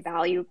crafted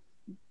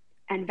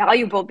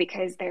valuable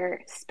because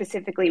they're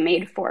specifically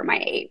made for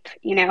my ape,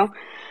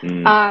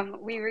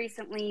 We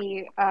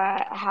recently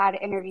had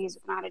interviews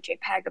with Not a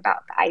JPEG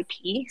about the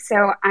IP.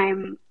 So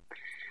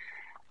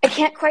I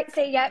can't quite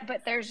say yet,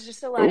 but there's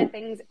just a lot of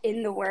things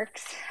in the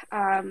works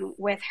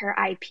with her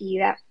IP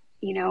that,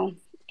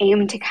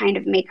 aim to kind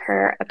of make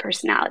her a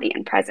personality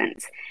and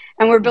presence.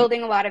 And we're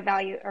building a lot of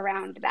value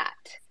around that.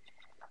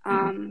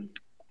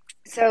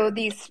 So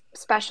these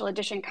special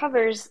edition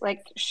covers,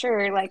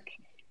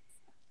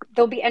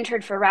 they'll be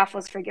entered for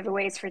raffles for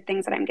giveaways for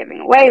things that I'm giving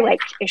away,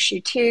 like issue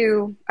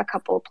 2, a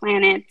couple of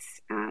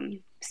planets,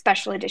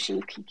 special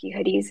edition Kiki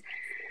hoodies.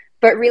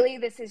 But really,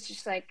 this is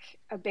just like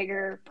a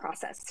bigger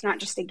process. It's not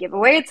just a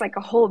giveaway. It's like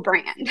a whole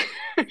brand.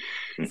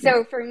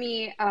 So for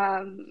me,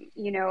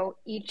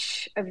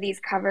 each of these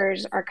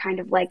covers are kind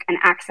of like an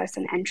access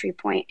and entry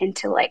point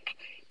into like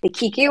the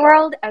Kiki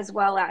world as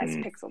well as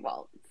Pixel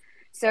Vault.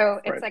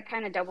 So it's like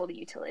kind of double the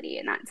utility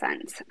in that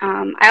sense.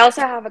 I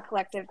also have a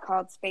collective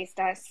called Space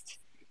Dust.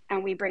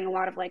 And we bring a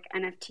lot of like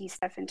NFT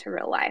stuff into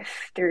real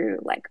life through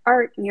like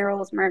art,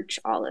 murals, merch,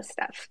 all this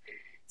stuff.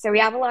 So we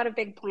have a lot of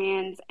big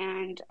plans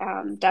and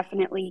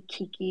definitely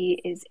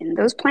Kiki is in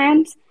those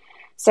plans.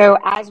 So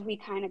as we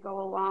kind of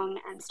go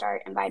along and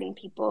start inviting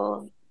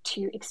people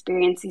to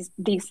experience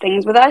these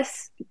things with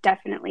us,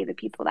 definitely the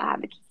people that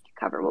have the Kiki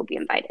cover will be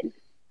invited.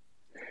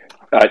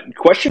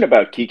 Question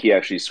about Kiki,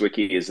 actually,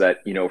 Swicky, is that,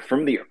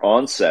 from the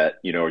onset,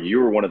 you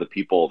were one of the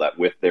people that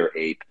with their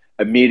ape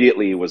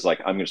immediately was like,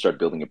 I'm going to start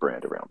building a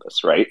brand around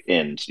this, right?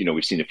 And,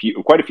 we've seen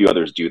quite a few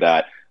others do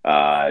that.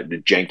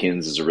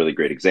 Jenkins is a really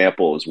great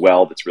example as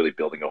well that's really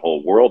building a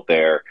whole world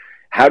there.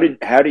 How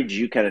did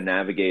you kind of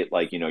navigate,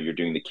 like, you're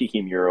doing the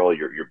Kiki mural,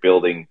 you're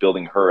building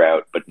her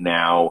out, but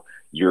now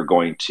you're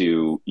going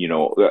to,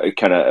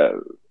 kind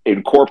of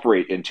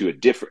incorporate into a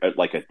different,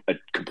 like a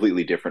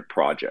completely different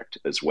project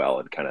as well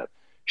and kind of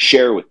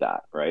share with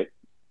that, right?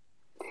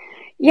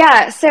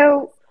 Yeah,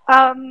 so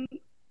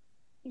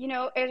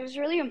it was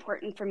really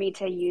important for me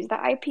to use the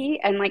IP,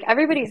 and like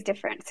everybody's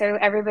different, so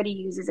everybody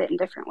uses it in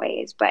different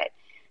ways. But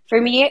for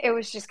me, it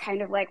was just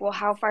kind of like, well,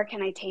 how far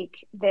can I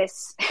take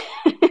this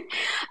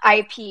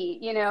IP,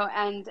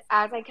 And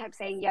as I kept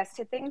saying yes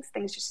to things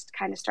just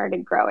kind of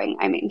started growing.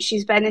 I mean,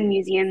 she's been in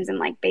museums in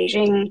like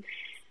Beijing,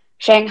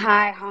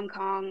 Shanghai, Hong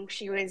Kong.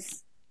 She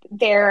was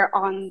there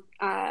on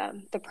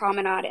the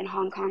promenade in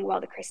Hong Kong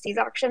while the Christie's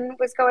auction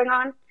was going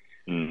on.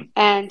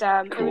 And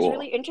Cool. It was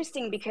really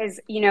interesting because,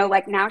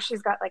 like now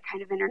she's got like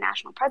kind of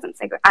international presence.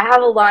 Like I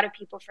have a lot of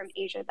people from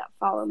Asia that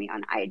follow me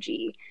on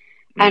IG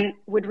and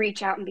would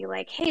reach out and be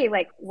like, hey,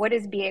 like, what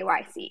is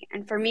BAYC?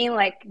 And for me,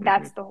 like,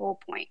 that's the whole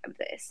point of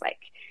this. Like,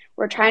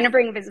 we're trying to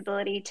bring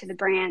visibility to the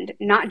brand,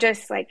 not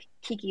just like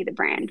Kiki the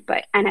brand,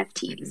 but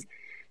NFTs.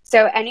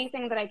 So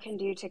anything that I can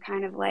do to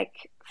kind of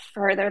like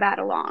further that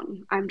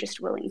along, I'm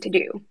just willing to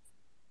do.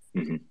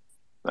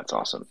 That's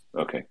awesome.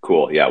 Okay,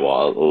 cool. Yeah,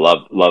 well,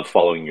 I love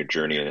following your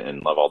journey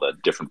and love all the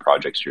different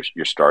projects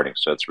you're starting.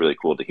 So it's really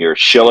cool to hear.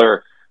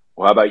 Schiller,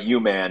 well, how about you,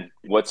 man?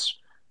 What's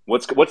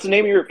the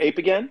name of your ape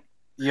again?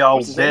 Yo,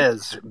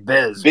 Biz.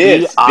 Biz.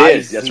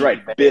 That's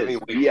right. Biz.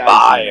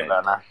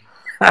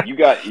 You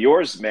got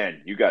yours,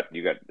 man. You got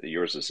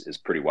yours is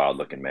pretty wild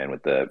looking, man,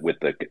 with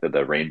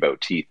the rainbow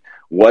teeth.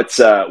 What's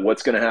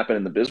going to happen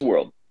in the Biz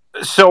world?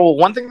 So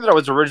one thing that I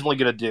was originally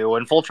going to do,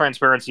 in full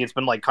transparency, it's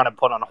been like kind of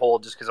put on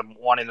hold just because I'm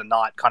wanting to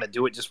not kind of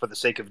do it just for the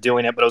sake of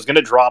doing it. But I was going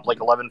to drop like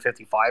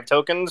 1155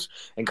 tokens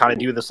and kind of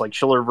do this like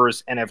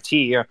Schillerverse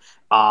NFT.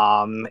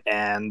 I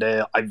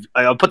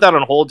put that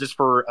on hold just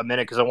for a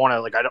minute because I want to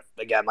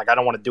I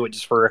don't want to do it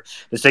just for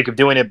the sake of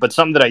doing it. But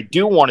something that I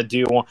do want to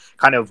do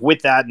kind of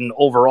with that and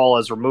overall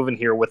as we're moving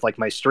here with like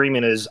my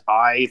streaming is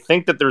I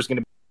think that there's going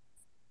to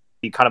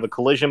be kind of a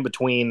collision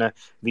between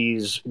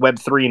these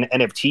Web3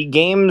 and NFT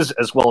games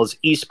as well as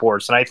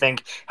esports. And I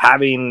think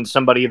having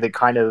somebody that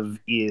kind of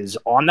is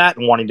on that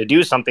and wanting to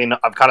do something,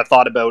 I've kind of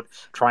thought about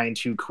trying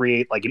to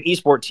create like an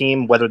esport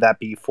team, whether that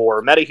be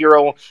for Meta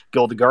Hero,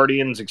 Guild of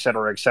Guardians, et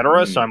cetera, et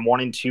cetera. So I'm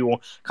wanting to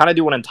kind of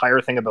do an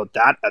entire thing about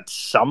that at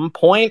some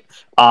point.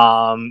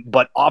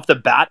 But off the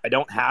bat, I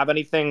don't have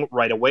anything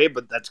right away,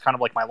 but that's kind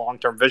of like my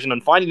long-term vision.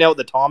 And finding out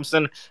that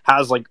Thompson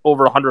has like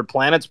over 100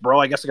 planets, bro,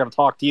 I guess I got to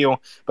talk to you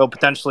about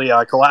potentially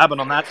collabing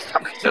on that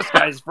stuff. This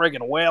guy's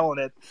friggin' whaling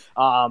it.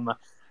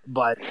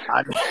 But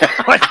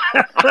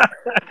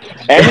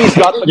and he's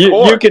got the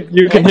core.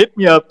 You can hit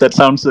me up. That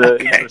sounds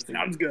interesting.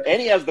 Sounds good. And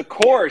he has the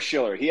core,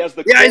 Schiller. He has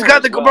the core. He's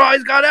got the core. Well.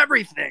 He's got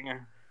everything.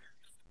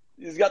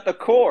 He's got the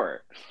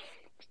core.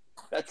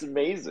 That's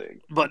amazing.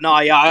 But no,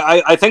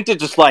 yeah, I think that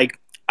just like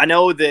I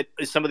know that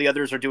some of the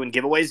others are doing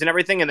giveaways and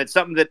everything, and it's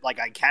something that like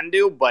I can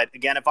do. But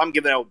again, if I'm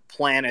giving out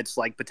planets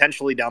like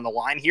potentially down the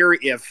line here,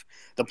 if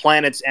the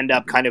planets end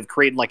up kind of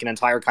creating like an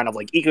entire kind of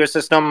like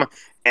ecosystem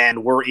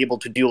and we're able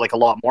to do like a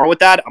lot more with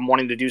that, I'm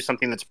wanting to do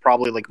something that's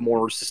probably like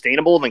more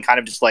sustainable than kind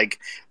of just like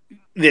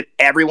that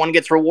everyone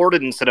gets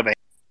rewarded instead of a.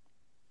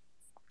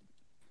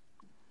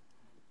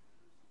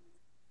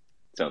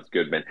 Sounds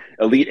good, man.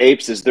 Elite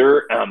Apes, is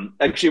there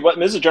actually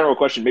this is a general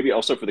question, maybe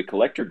also for the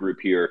collector group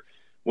here.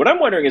 What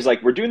I'm wondering is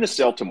like we're doing the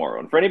sale tomorrow,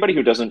 and for anybody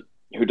who doesn't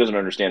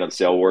understand how the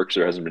sale works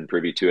or hasn't been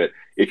privy to it,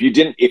 if you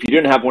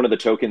didn't have one of the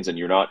tokens and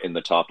you're not in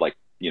the top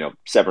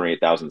 7,000 or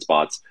 8,000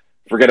 spots,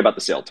 forget about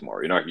the sale tomorrow.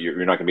 You're not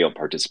going to be able to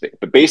participate.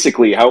 But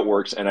basically, how it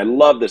works, and I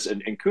love this,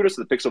 and kudos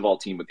to the Pixel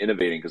Vault team with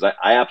innovating because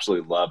I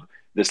absolutely love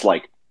this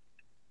like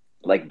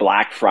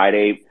Black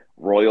Friday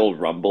Royal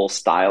Rumble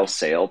style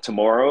sale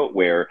tomorrow,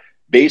 where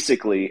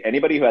basically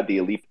anybody who had the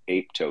Elite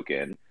Ape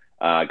token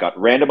got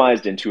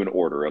randomized into an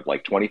order of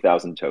like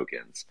 20,000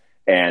 tokens,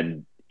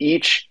 and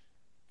each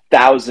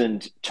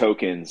 1,000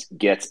 tokens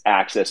gets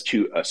access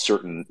to a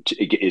certain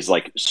is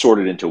like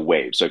sorted into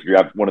waves. So if you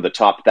have one of the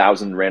top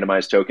 1,000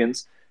 randomized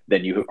tokens,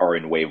 then you are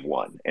in wave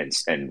 1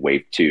 and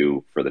wave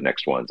 2 for the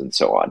next ones and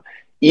so on.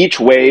 Each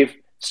wave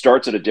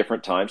starts at a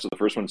different time. So the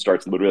first one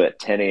starts literally at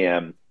 10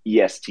 a.m.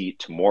 EST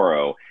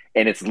tomorrow,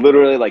 and it's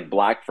literally like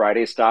Black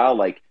Friday style.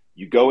 Like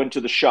you go into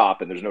the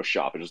shop, and there's no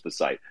shop, it's just the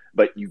site.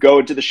 But you go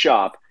into the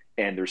shop,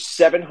 and there's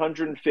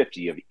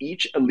 750 of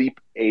each Elite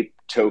Ape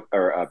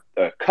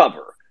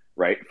cover,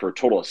 right, for a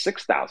total of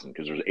 6,000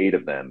 because there's 8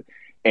 of them.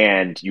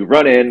 And you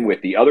run in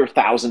with the other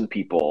 1,000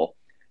 people,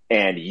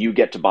 and you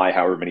get to buy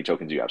however many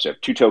tokens you have. So you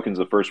have 2 tokens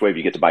the first wave,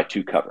 you get to buy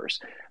 2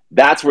 covers.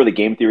 That's where the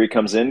game theory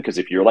comes in, because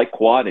if you're like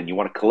Quad and you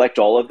want to collect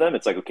all of them,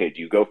 it's like, okay,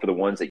 do you go for the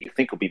ones that you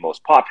think will be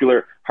most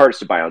popular, hardest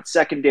to buy on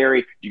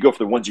secondary? Do you go for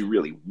the ones you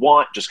really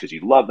want just because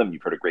you love them?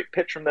 You've heard a great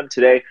pitch from them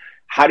today.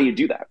 How do you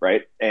do that,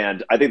 right?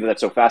 And I think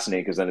that's so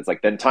fascinating because then it's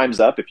like, then time's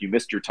up. If you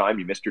missed your time,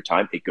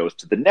 it goes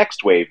to the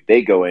next wave.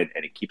 They go in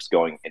and it keeps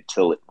going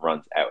until it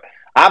runs out.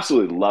 I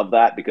absolutely love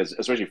that because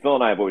especially Phil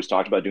and I have always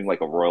talked about doing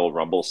like a Royal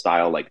Rumble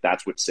style. Like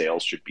that's what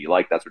sales should be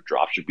like. That's what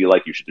drops should be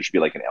like. There should be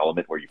like an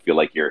element where you feel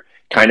like you're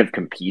kind of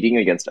competing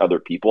against other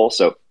people.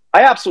 So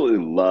I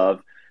absolutely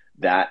love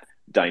that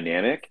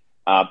dynamic.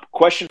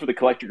 Question for the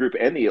collector group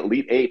and the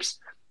Elite Apes.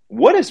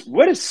 what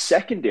is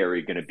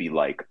secondary going to be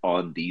like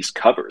on these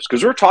covers?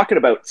 Because we're talking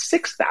about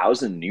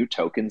 6,000 new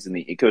tokens in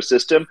the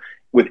ecosystem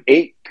with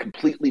 8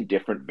 completely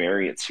different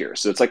variants here.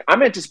 So it's like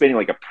I'm anticipating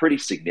like a pretty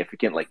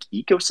significant like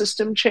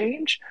ecosystem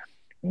change.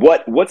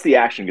 What's the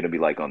action going to be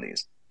like on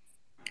these?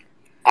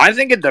 I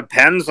think it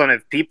depends on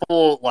if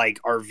people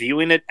like are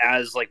viewing it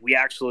as like we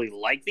actually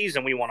like these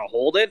and we want to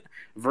hold it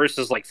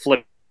versus like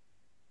flip.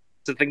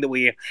 It's the thing that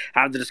we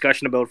have the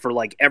discussion about for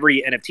like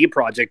every NFT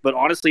project. But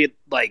honestly,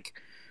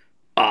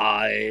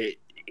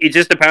 it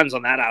just depends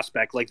on that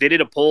aspect. Like they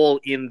did a poll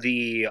in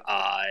the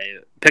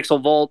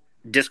Pixel Vault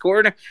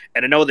Discord,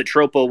 and I know that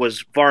Tropo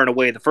was far and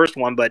away the first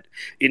one, but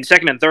in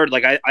second and third,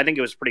 like I think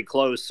it was pretty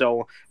close.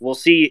 So we'll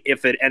see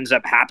if it ends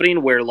up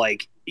happening where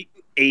like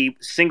a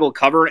single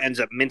cover ends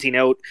up minting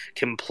out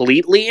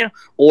completely,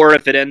 or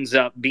if it ends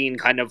up being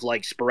kind of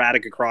like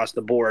sporadic across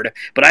the board.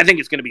 But I think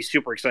it's going to be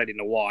super exciting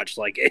to watch.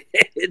 Like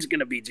it's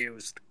going to be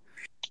juiced.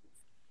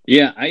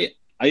 Yeah,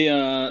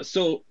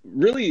 so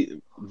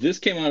really this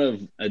came out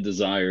of a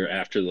desire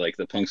after like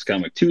the Punks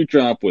Comic 2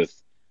 drop with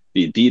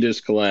the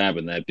Adidas collab,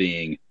 and that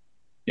being,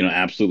 you know,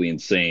 absolutely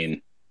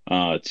insane,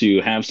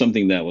 to have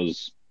something that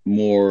was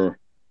more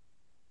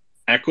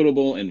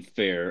equitable and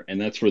fair, and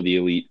that's where the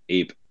Elite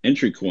Ape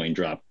entry coin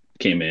drop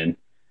came in.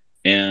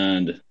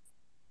 And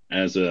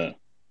as a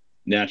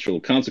natural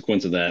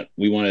consequence of that,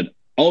 we wanted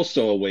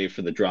also a way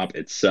for the drop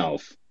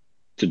itself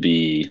to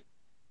be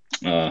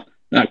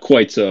not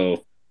quite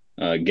so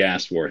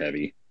gas war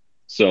heavy.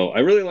 So I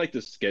really like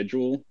the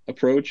schedule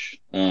approach,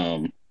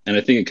 and I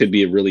think it could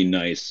be a really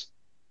nice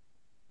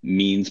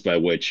means by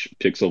which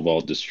Pixel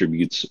Vault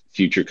distributes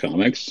future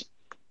comics,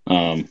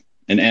 and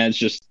adds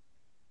just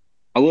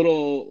a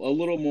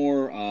little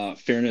more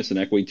fairness and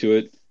equity to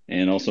it,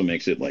 and also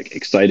makes it like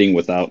exciting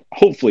without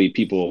hopefully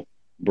people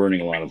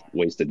burning a lot of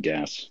wasted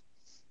gas.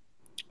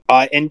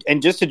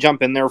 And just to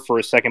jump in there for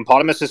a second,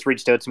 Potamus just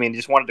reached out to me and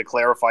just wanted to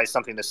clarify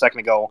something a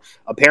second ago.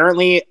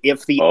 Apparently,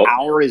 if the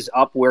hour is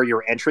up where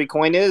your entry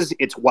coin is,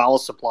 it's while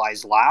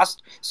supplies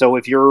last. So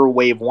if you're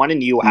wave 1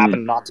 and you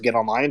happen not to get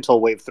online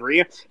until wave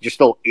 3, you're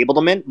still able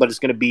to mint, but it's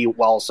going to be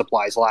while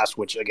supplies last,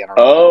 which again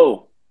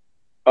are...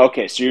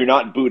 Okay, so you're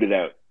not booted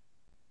out.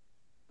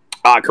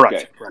 Correct.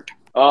 Okay. Correct.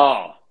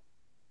 Oh,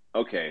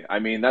 okay. I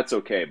mean, that's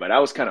okay, but I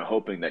was kind of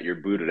hoping that you're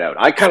booted out.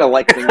 I kind of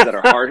like things that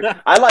are hard.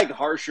 I like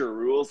harsher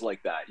rules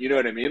like that. You know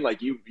what I mean?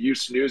 Like you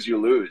snooze, you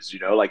lose, you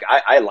know, like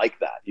I like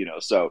that, you know?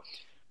 So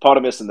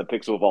Potamus and the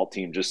Pixel Vault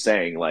team just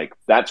saying like,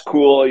 that's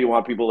cool. You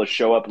want people to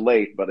show up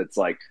late, but it's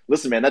like,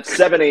 listen, man, that's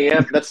 7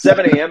 a.m. That's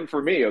 7 a.m.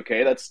 for me.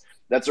 Okay.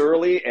 That's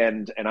early.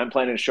 And I'm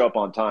planning to show up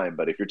on time.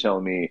 But if you're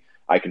telling me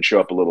I can show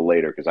up a little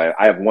later, because I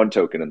have 1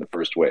 token in the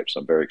first wave, so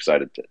I'm very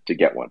excited to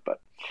get one,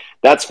 but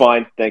that's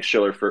fine. Thanks,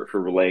 Schiller, for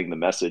relaying the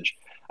message.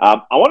 I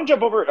want to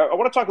jump over. I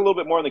want to talk a little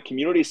bit more on the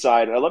community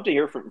side. I'd love to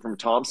hear from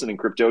Thompson and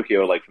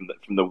Cryptokyo, like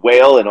from the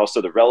whale and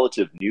also the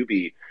relative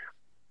newbie.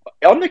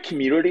 On the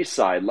community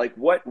side, like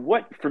what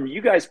from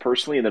you guys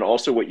personally, and then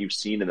also what you've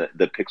seen in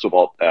the Pixel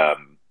Vault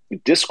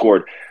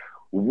Discord,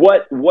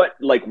 what's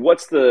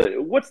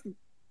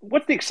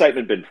the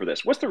excitement been for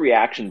this? What's the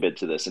reaction been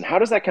to this? And how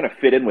does that kind of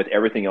fit in with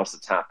everything else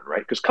that's happened,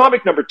 right? Because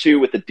comic number 2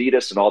 with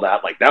Adidas and all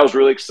that, like that was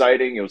really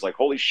exciting. It was like,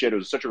 holy shit, it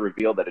was such a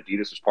reveal that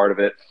Adidas was part of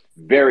it.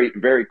 Very,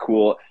 very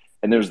cool.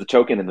 And there's the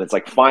token, and it's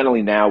like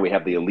finally now we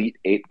have the Elite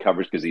Ape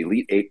covers, because the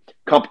Elite Ape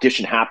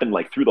competition happened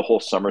like through the whole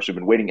summer. So we've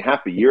been waiting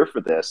half a year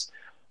for this.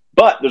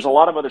 But there's a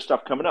lot of other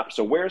stuff coming up.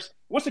 So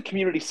what's the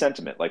community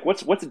sentiment? Like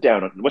what's it like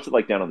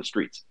down on the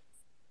streets?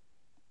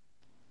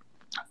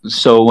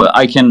 So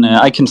I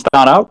can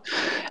start out,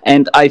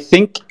 and I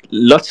think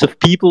lots of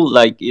people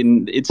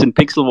it's in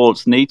Pixel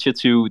Vault's nature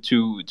to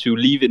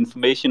leave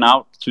information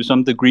out to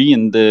some degree,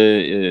 and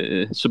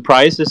the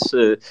surprises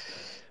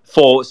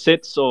for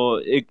sets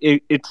or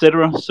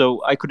etc.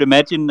 So I could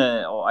imagine,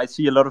 or I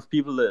see a lot of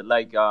people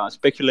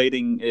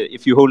speculating,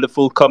 if you hold a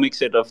full comic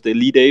set of the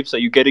Elite Apes, are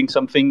you getting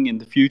something in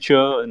the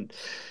future? And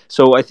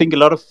so I think a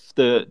lot of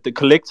the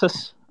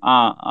collectors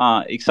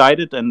are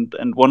excited and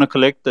want to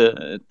collect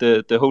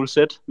the whole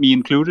set, me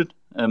included.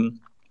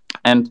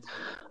 And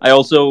I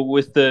also,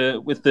 with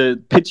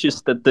the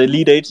pitches that the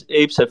Elite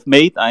Apes have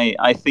made,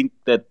 I think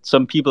that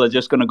some people are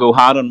just going to go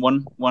hard on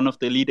one of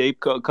the Elite Ape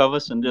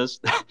covers and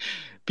just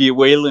be a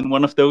whale in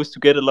one of those to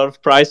get a lot of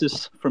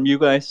prizes from you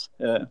guys.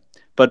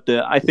 But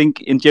I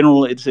think in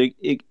general it's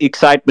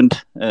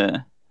excitement.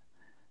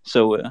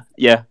 So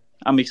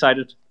I'm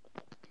excited.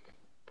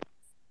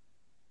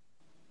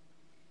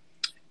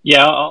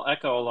 Yeah, I'll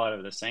echo a lot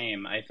of the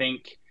same. I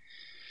think,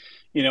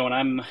 you know, when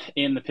I'm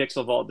in the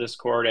Pixel Vault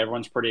Discord,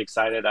 everyone's pretty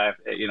excited.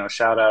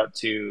 Shout out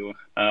to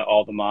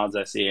all the mods.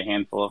 I see a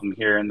handful of them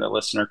here in the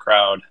listener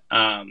crowd.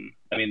 I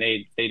mean,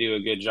 they do a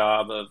good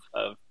job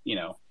of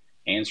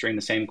answering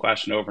the same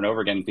question over and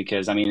over again,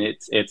 because I mean,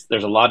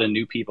 there's a lot of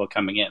new people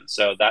coming in.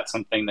 So that's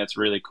something that's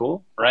really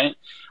cool, right?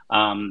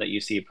 That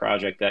you see a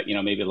project that,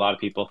 maybe a lot of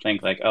people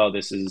think like, oh,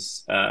 this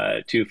is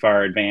too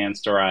far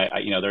advanced, or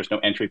there's no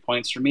entry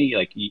points for me.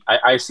 Like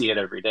I see it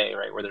every day,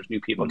 right? Where there's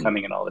new people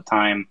coming in all the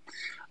time.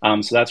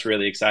 So that's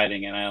really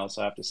exciting. And I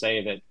also have to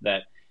say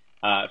that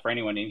for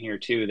anyone in here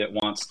too that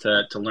wants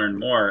to learn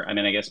more, I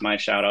mean, I guess my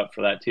shout out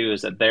for that too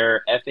is that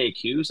their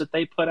FAQs that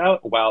they put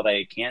out, while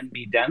they can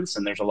be dense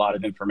and there's a lot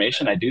of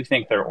information, I do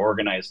think they're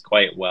organized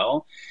quite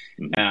well.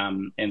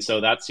 And so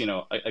that's,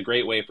 a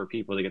great way for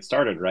people to get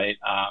started, right?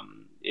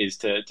 Is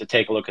to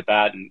take a look at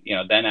that and,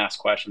 then ask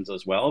questions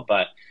as well.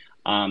 But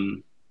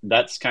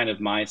that's kind of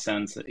my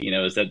sense,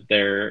 is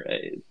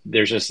that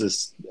there's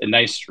just a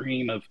nice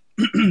stream of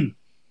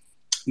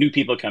new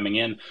people coming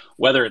in,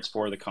 whether it's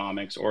for the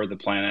comics or the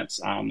planets.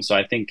 So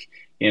I think,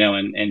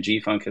 and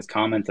G-Funk has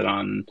commented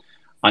on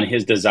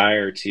his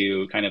desire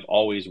to kind of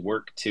always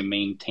work to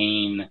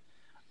maintain,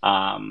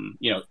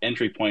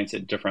 entry points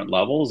at different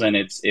levels. And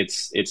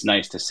it's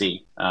nice to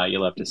see. You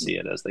love to see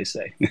it, as they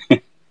say.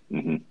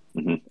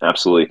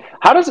 Absolutely.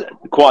 How does it,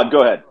 Quad, go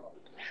ahead.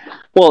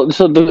 Well,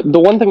 so the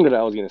one thing that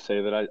I was going to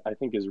say that I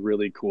think is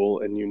really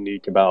cool and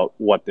unique about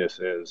what this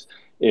is,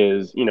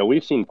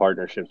 we've seen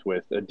partnerships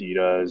with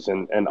Adidas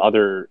and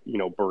other,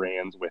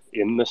 brands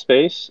within the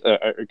space,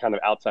 kind of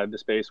outside the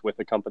space with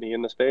the company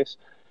in the space.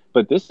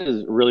 But this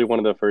is really one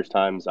of the first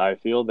times I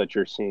feel that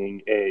you're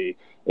seeing a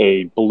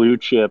blue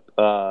chip,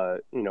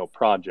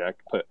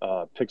 project,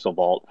 Pixel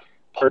Vault,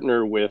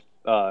 partner with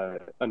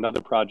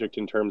another project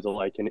in terms of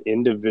like an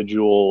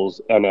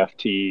individual's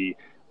NFT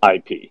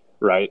IP,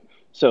 right?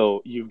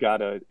 So you've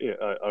got a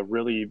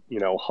really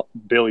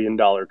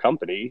billion-dollar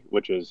company,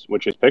 which is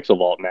Pixel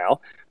Vault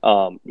now,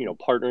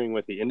 partnering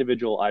with the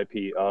individual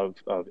IP of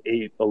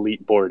 8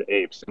 elite bored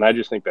apes, and I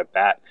just think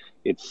that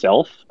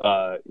itself,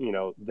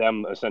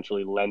 them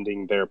essentially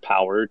lending their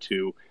power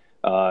to,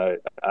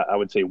 I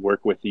would say,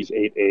 work with these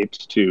 8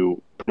 apes to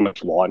pretty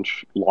much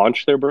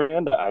launch their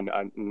brand.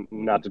 I'm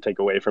not to take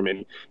away from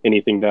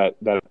anything that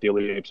the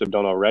elite apes have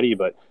done already,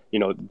 but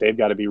they've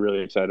got to be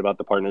really excited about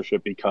the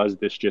partnership because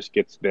this just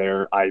gets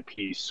their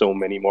IP so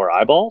many more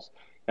eyeballs.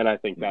 And I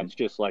think that's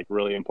just like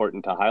really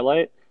important to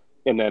highlight.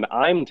 And then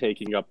I'm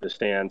taking up the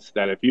stance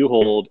that if you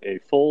hold a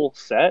full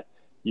set,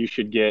 you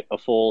should get a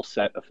full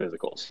set of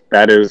physicals.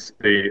 That is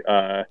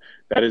the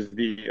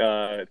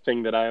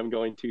thing that I am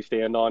going to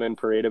stand on and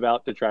parade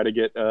about to try to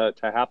get to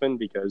happen,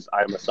 because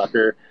I'm a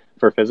sucker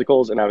for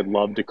physicals and I would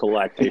love to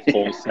collect a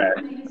full set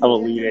of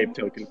Elite Ape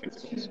token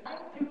physicals.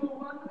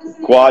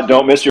 Quad,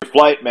 don't miss your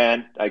flight,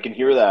 man. I can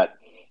hear that.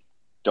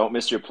 Don't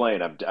miss your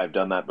plane. I've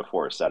done that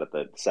before. Sat at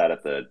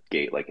the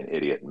gate like an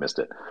idiot and missed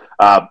it.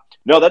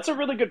 No, that's a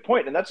really good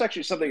point, and that's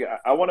actually something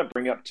I want to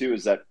bring up too.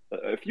 Is that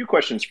a few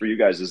questions for you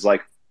guys? Is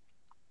like,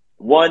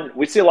 one,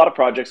 we see a lot of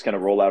projects kind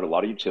of roll out a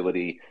lot of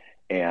utility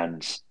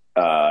and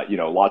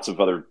lots of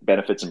other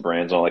benefits and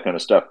brands and all that kind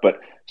of stuff. But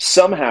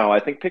somehow I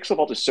think Pixel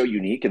Vault is so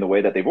unique in the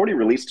way that they've already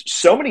released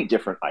so many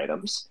different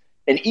items,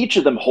 and each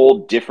of them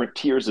hold different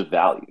tiers of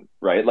value,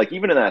 right? Like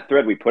even in that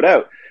thread we put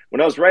out, when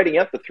I was writing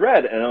up the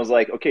thread and I was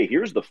like, okay,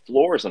 here's the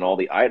floors on all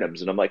the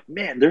items. And I'm like,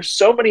 man, there's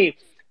so many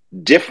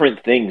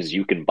different things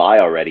you can buy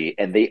already.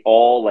 And they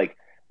all like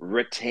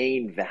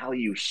retain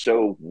value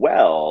so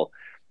well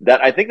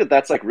that I think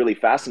that's like really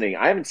fascinating.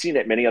 I haven't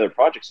seen many other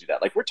projects do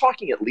that. Like we're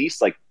talking at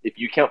least, like, if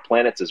you count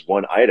planets as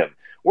one item,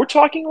 we're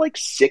talking like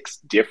 6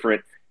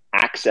 different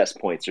access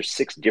points or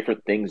 6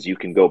 different things you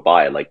can go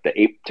buy, like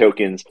the ape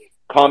tokens,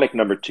 comic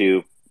number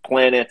 2,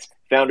 planets,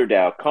 founder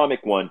DAO,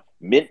 comic 1,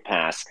 mint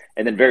pass,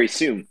 and then very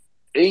soon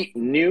 8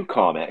 new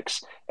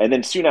comics, and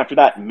then soon after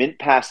that mint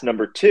pass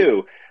number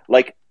 2.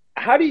 Like,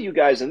 how do you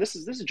guys, and this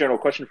is a general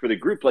question for the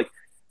group, like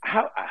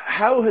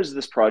how has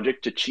this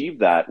project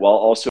achieved that while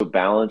also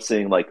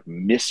balancing like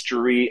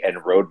mystery and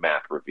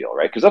roadmap reveal,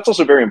 right? Because that's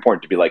also very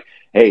important to be like,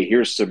 hey,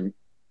 here's some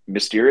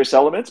mysterious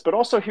elements, but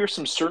also here's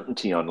some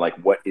certainty on like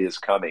what is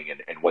coming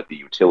and what the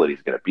utility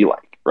is going to be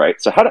like,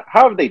 right? So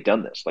how have they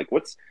done this? Like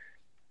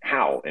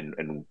how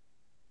and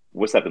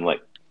what's that been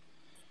like?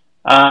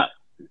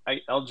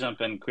 I'll jump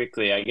in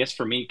quickly. I guess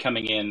for me,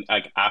 coming in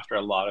like after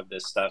a lot of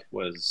this stuff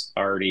was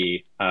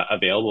already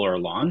available or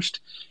launched,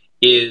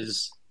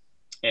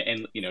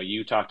 and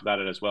you talked about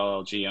it as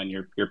well, LG, on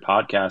your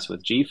podcast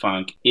with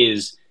G-Funk,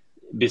 is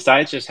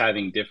besides just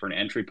having different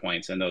entry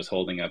points and those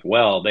holding up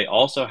well, they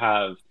also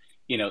have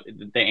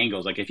the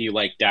angles. Like if you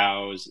like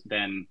DAOs,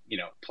 then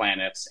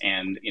planets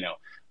and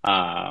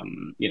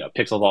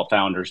Pixel Vault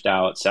Founders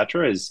DAO,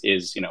 etc.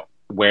 is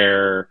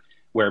where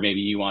maybe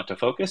you want to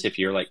focus. If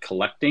you're like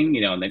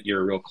collecting, and that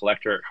you're a real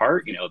collector at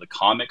heart, the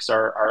comics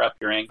are up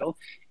your angle.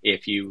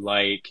 If you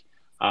like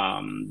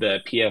the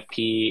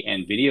PFP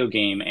and video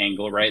game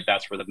angle, right,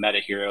 that's where the meta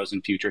heroes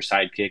and future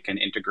sidekick and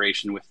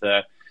integration with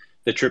the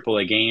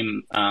AAA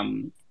game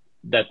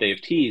that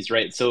they've teased,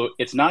 right? So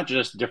it's not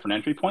just different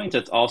entry points,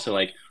 it's also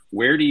like,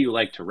 where do you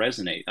like to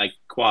resonate? Like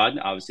Quad,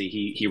 obviously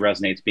he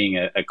resonates being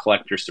a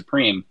collector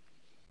supreme,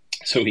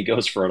 so he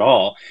goes for it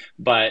all.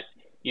 But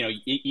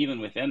even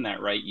within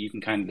that, right, you can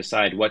kind of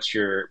decide what's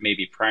your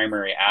maybe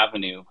primary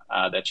avenue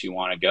that you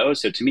want to go.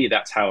 So to me,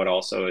 that's how it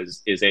also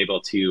is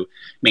able to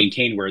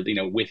maintain where,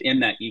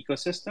 within that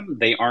ecosystem,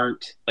 they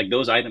aren't like,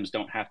 those items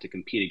don't have to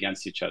compete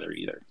against each other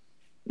either.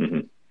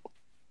 Mm-hmm.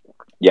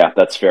 Yeah,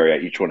 that's fair.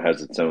 Yeah, each one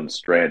has its own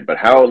strand. But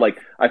how,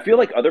 like, I feel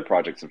like other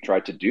projects have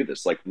tried to do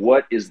this. Like,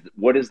 what is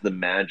the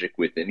magic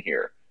within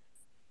here?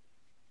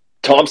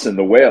 Thompson,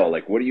 the whale.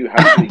 Like, how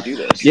do they do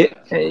this?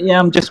 yeah.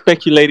 I'm just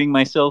speculating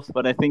myself,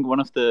 but I think one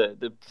of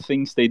the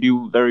things they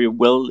do very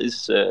well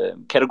is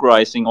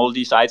categorizing all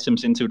these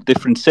items into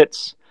different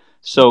sets.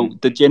 So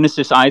the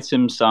Genesis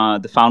items are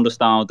the Founder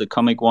Star, the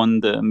Comic One,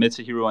 the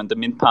Meta Hero, and the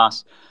Mint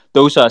Pass.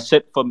 Those are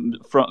set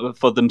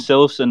for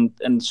themselves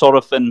and sort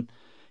of an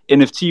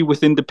NFT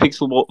within the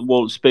Pixel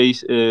Wall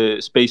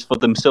space for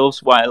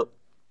themselves. While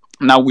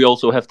now we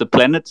also have the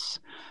planets,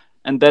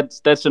 and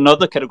that's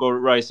another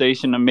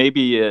categorization and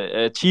maybe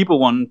a cheaper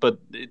one, but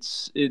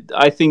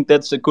I think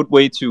that's a good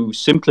way to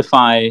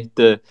simplify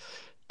the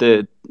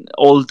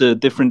all the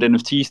different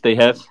NFTs they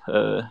have.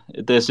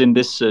 There's in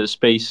this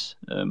space,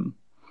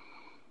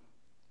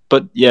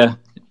 but yeah,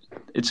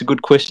 it's a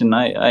good question.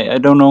 I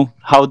don't know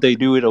how they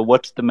do it or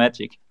what's the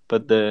magic,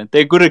 but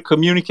they're good at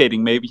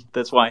communicating. Maybe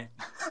that's why.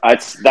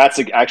 That's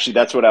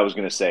what I was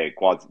going to say.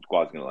 Quad's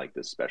going to like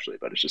this especially,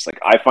 but it's just like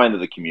I find that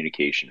the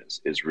communication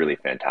is really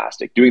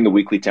fantastic. Doing the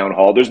weekly town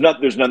hall, there's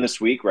none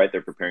this week, right?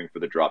 They're preparing for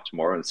the drop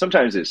tomorrow, and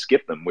sometimes they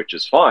skip them, which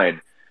is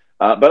fine.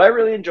 But I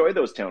really enjoy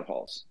those town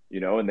halls,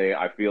 and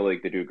I feel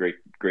like they do a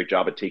great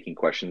job at taking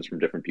questions from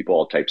different people,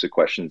 all types of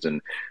questions,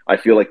 and I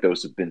feel like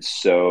those have been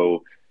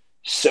so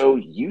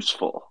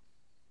useful,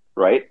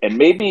 right? And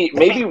maybe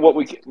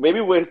we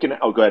can.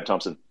 Oh, go ahead,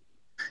 Thompson.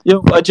 Yeah,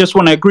 I just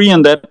want to agree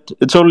on that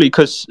totally,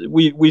 because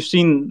we've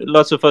seen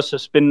lots of us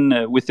has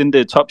been within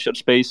the Top Shot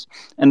space,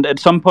 and at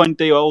some point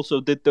they also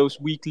did those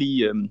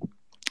weekly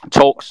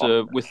talks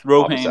with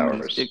Rohan. Office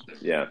hours.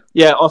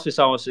 Yeah, office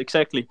hours,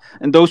 exactly.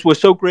 And those were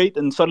so great,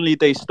 and suddenly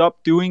they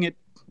stopped doing it.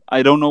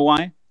 I don't know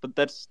why, but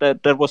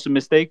that was a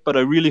mistake. But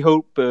I really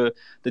hope the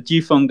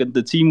G-Funk and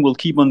the team will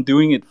keep on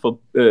doing it for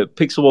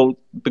Pixel,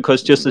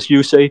 because just as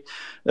you say,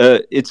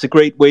 it's a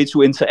great way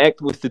to interact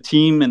with the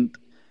team and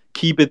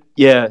keep it,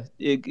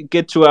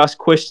 get to ask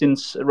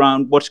questions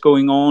around what's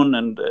going on,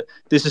 and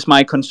this is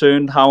my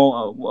concern,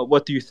 how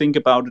what do you think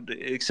about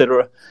it,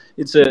 etc.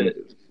 It's a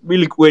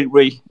really great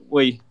way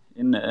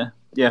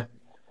in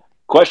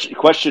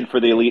Question for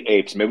the Elite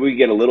Apes. Maybe we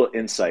get a little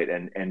insight,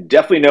 and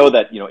definitely know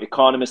that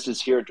Economist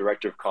is here,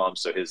 director of comms,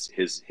 so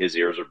his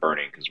ears are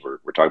burning because we're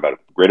talking about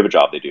how great of a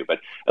job they do. But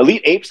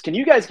Elite Apes, can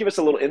you guys give us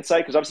a little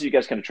insight? Because obviously you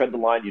guys kind of tread the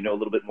line, a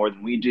little bit more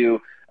than we do.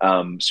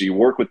 So you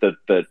work with the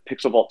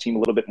Pixel Vault team a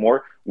little bit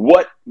more.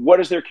 What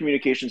is their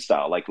communication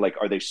style? Like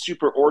are they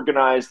super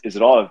organized? Is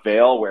it all a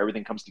veil where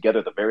everything comes together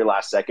at the very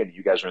last second?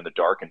 You guys are in the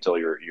dark until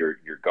you're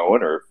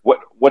going, or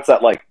what's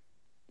that like?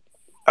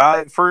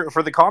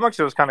 For the comics,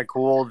 it was kind of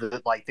cool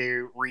that they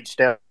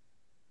reached out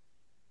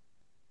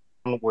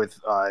with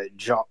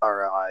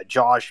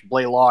Josh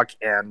Blaylock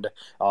and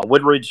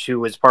Woodridge,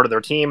 who is part of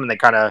their team, and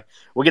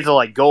we get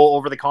to go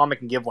over the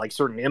comic and give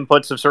certain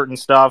inputs of certain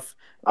stuff,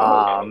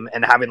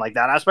 and having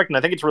that aspect. And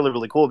I think it's really,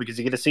 really cool because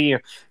you get to see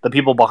the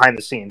people behind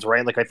the scenes,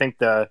 right? I think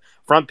the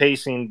front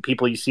pacing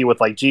people you see with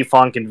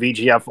G-Funk and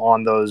VGF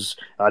on those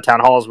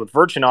town halls with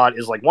Virtunaut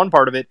is one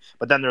part of it,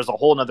 but then there's a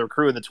whole other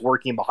crew that's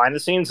working behind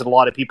the scenes that a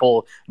lot of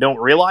people don't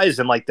realize,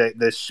 and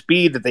the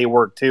speed that they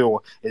work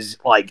to is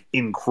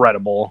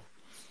incredible.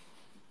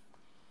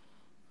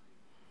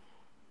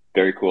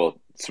 Very cool.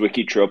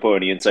 Swicky, Tropo,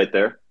 any insight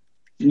there?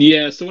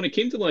 Yeah, so when it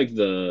came to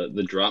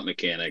the drop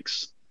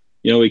mechanics,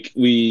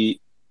 we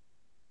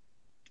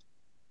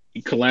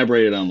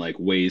collaborated on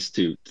ways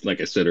to,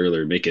 like I said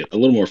earlier, make it a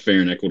little more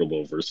fair and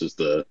equitable versus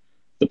the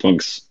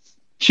Punks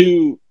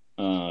 2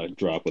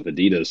 drop with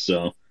Adidas.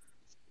 So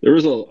there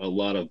was a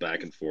lot of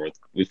back and forth.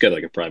 We've got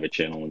a private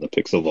channel in the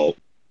Pixel Vault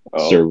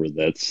server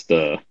that's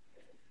the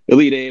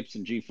Elite Apes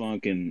and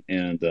G-Funk and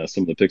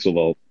some of the Pixel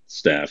Vault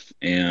staff,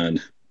 and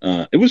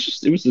it was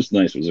just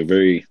nice. It was a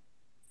very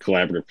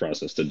collaborative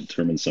process to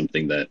determine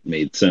something that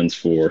made sense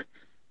for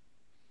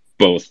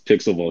both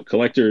Pixel Vault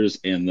collectors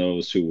and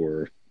those who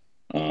were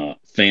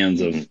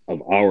fans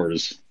of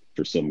ours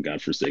for some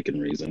godforsaken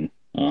reason.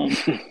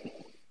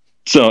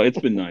 So it's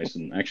been nice,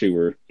 and actually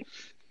we're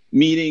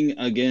meeting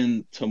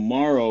again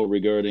tomorrow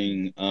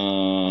regarding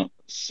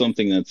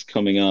something that's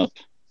coming up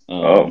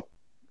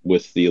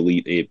with the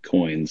Elite Ape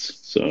coins.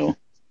 So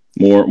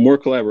more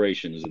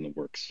collaboration is in the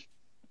works.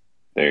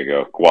 There you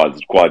go.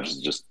 Quad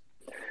just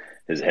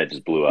his head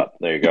just blew up.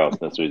 There you go.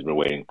 That's what he's been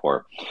waiting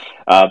for.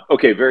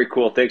 Okay, very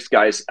cool. Thanks,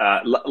 guys.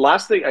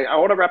 Last thing, I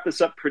want to wrap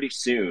this up pretty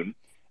soon.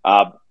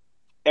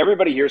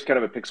 Everybody here is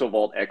kind of a Pixel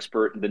Vault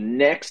expert. The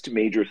next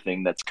major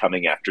thing that's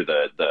coming after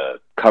the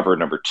cover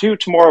number 2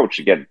 tomorrow, which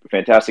again,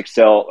 fantastic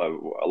sell.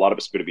 A lot of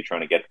us are going to be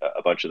trying to get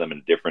a bunch of them in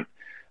a different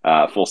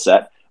full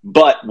set.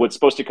 But what's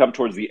supposed to come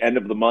towards the end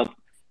of the month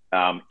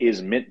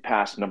is Mint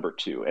Pass number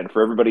 2. And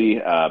for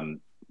everybody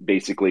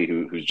basically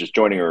who's just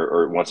joining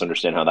or wants to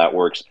understand how that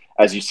works,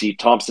 as you see,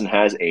 Thompson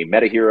has a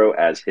meta hero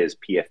as his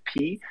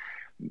PFP.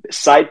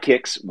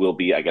 Sidekicks will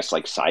be, I guess,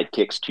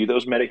 sidekicks to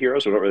those meta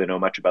heroes. We don't really know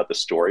much about the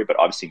story, but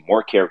obviously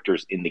more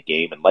characters in the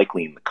game and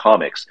likely in the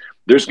comics.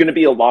 There's going to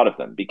be a lot of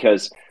them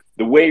because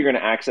The way you're going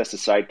to access a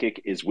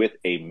sidekick is with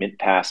a mint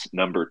pass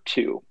number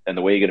 2. And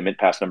the way you're going to mint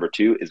pass number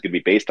 2 is going to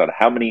be based on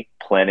how many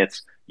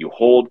planets you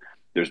hold.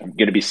 There's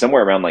going to be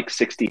somewhere around like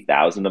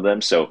 60,000 of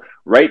them. So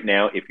right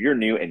now, if you're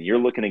new and you're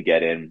looking to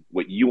get in,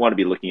 what you want to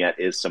be looking at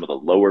is some of the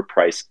lower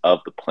price of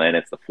the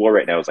planets. The floor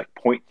right now is like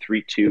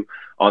 0.32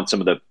 on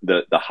some of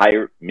the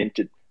higher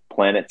minted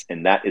planets,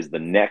 and that is the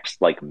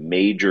next like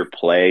major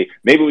play.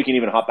 Maybe we can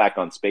even hop back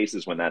on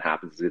Spaces when that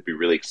happens. It'd be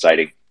really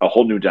exciting. A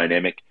whole new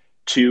dynamic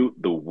to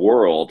the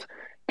world.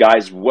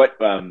 Guys, what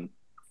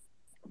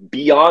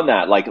beyond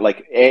that, like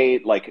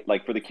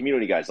for the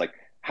community, guys, like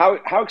how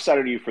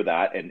excited are you for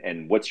that,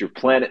 and what's your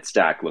planet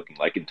stack looking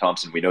like? And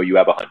Thompson, we know you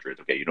have 100.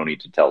 Okay, you don't need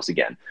to tell us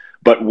again,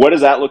 but what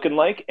is that looking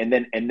like? And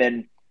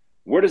then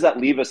where does that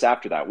leave us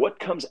after that? What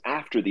comes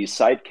after these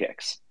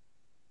sidekicks?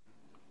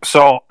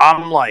 So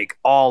I'm like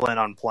all in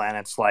on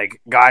planets. Like,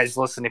 guys,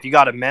 listen, if you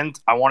got a mint,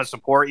 I want to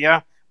support you.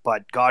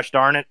 But gosh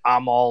darn it,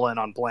 I'm all in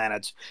on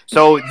planets.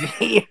 So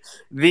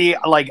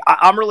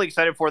I'm really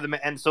excited for them,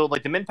 and so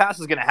like the mint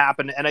pass is going to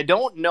happen, and I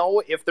don't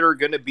know if they're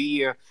going to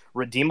be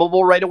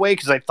redeemable right away,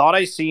 because I thought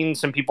I seen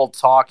some people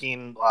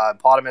talking,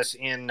 Potamus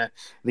in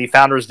the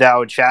Founders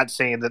DAO chat,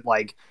 saying that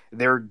like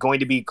they're going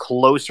to be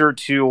closer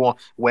to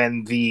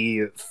when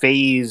the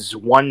phase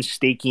 1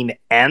 staking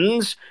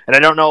ends, and I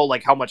don't know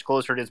like how much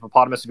closer it is. But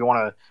Potamus, if you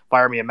want to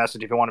fire me a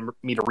message, if you want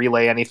me to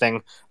relay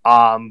anything,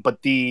 but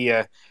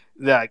the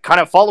kind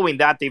of following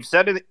that, they've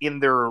said it in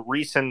their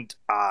recent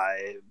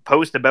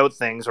post about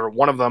things, or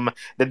one of them,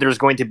 that there's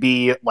going to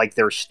be like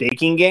their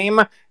staking game,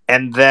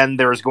 and then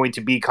there's going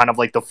to be kind of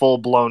like the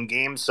full-blown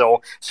game.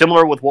 So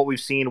similar with what we've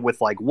seen with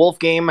like Wolf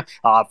Game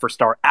for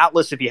Star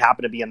Atlas, if you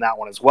happen to be in that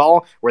one as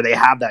well, where they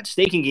have that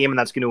staking game, and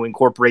that's going to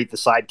incorporate the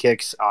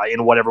sidekicks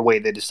in whatever way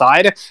they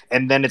decide.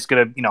 And then it's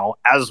going to,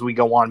 as we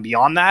go on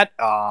beyond that,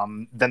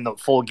 then the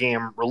full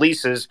game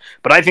releases.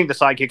 But I think the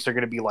sidekicks are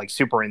going to be like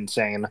super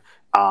insane.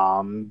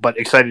 But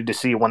excited to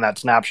see when that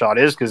snapshot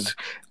is, because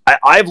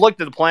I've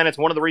looked at the planets.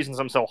 One of the reasons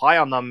I'm so high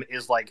on them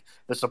is like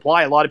the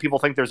supply. A lot of people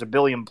think there's 1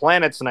 billion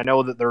planets, and I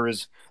know that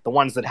there's the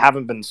ones that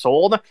haven't been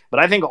sold, but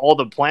I think all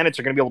the planets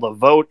are going to be able to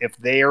vote if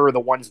they are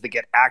the ones that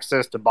get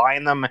access to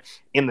buying them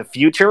in the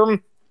future.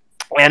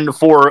 And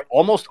for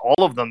almost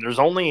all of them, there's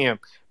only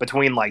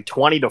between like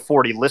 20 to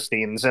 40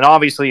 listings. And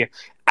obviously,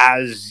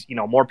 as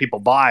more people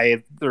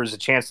buy, there's a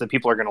chance that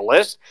people are going to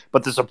list.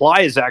 But the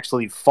supply is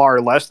actually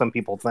far less than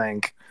people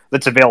think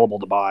that's available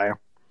to buy.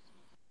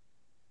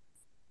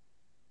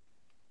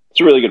 It's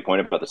a really good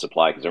point about the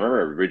supply, because I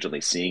remember originally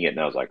seeing it and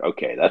I was like,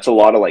 okay, that's a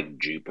lot of like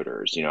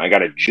Jupiters. I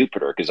got a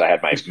Jupiter because I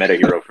had my meta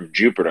hero from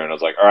Jupiter, and I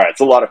was like, all right, it's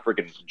a lot of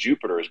freaking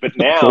Jupiters. But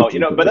now,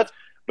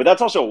 but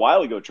that's also a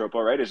while ago,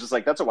 Tropo, right? It's just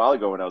like, that's a while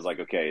ago when I was like,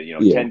 okay,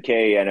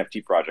 10K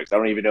NFT projects, I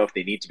don't even know if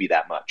they need to be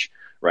that much,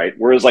 right?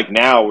 Whereas like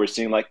now we're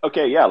seeing like,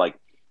 okay, yeah, like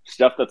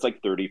stuff that's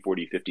like 30,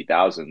 40,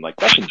 50,000, like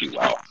that can do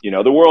well.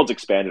 The world's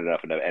expanded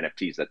enough into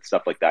NFTs that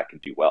stuff like that can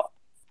do well.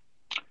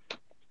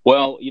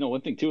 Well,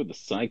 one thing too with the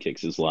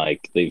sidekicks is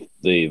like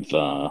they've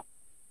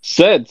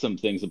said some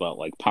things about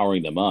like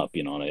powering them up,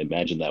 and I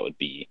imagine that would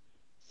be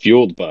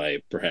fueled by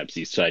perhaps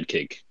these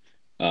sidekick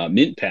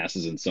mint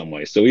passes in some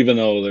way. So even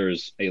though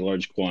there's a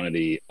large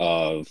quantity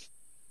of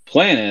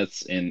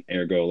planets and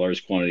ergo a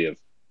large quantity of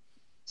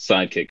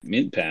sidekick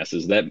mint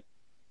passes, that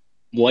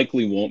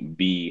likely won't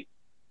be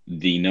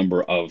the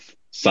number of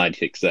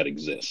sidekicks that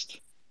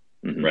exist,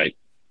 right?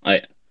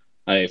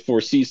 I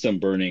foresee some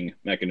burning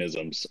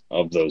mechanisms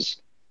of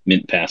those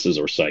mint passes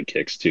or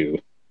sidekicks to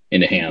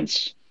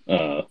enhance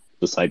the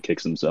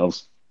sidekicks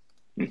themselves.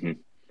 And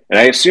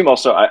I assume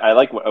also, I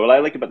like what I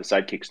like about the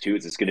sidekicks too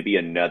is it's going to be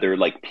another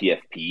like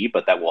PFP,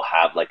 but that will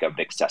have like an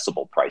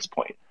accessible price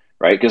point,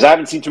 right? Because I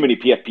haven't seen too many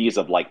PFPs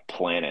of like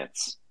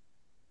planets,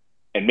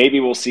 and maybe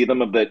we'll see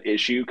them of the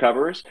issue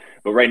covers.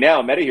 But right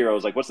now, Meta Hero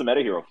is like, what's the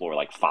Meta Hero floor?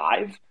 Like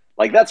 5?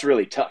 Like that's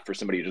really tough for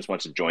somebody who just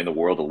wants to join the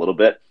world a little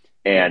bit.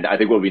 And I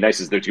think what would be nice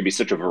is there's going to be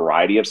such a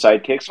variety of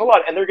sidekicks,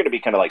 and they're going to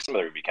be kind of like, some of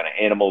them are going to be kind of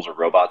animals or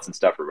robots and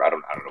stuff, or I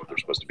don't know what they're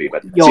supposed to be,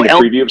 but see the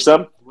preview of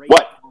some.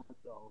 What?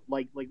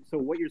 So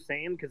what you're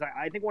saying, because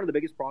I think one of the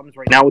biggest problems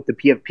right now with the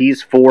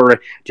PFPs for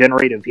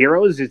generative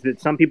heroes is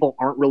that some people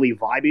aren't really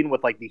vibing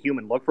with like the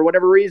human look for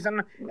whatever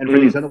reason, and for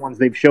these other ones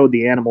they've showed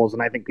the animals,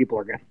 and I think people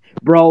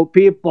are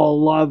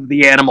people love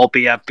the animal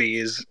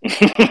PFPs.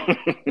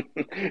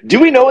 Do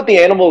we know what the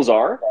animals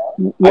are?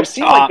 I've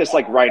seen like this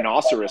like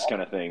rhinoceros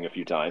kind of thing a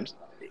few times.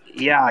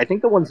 Yeah, I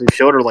think the ones they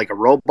showed are like a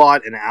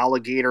robot, an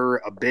alligator,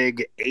 a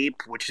big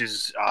ape, which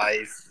is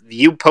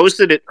you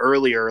posted it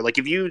earlier. Like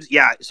if you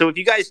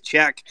guys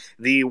check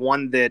the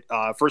one that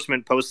First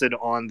Mint posted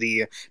on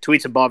the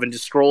tweets above and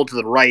just scroll to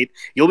the right,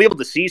 you'll be able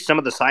to see some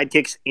of the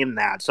sidekicks in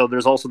that. So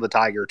there's also the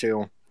tiger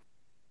too.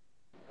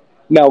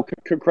 Now,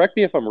 correct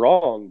me if I'm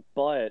wrong,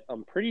 but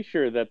I'm pretty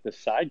sure that the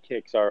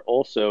sidekicks are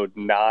also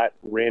not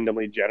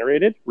randomly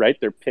generated, right?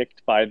 They're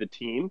picked by the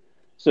team.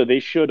 So they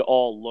should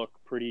all look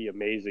pretty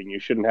amazing. You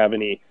shouldn't have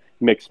any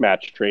mixed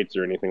match traits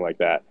or anything like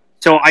that.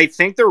 So I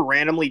think they're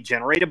randomly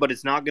generated, but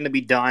it's not going to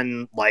be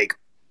done like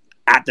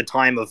at the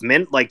time of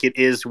mint like it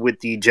is with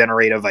the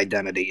generative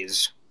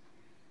identities.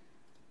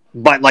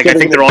 But like, So I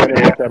think they're all going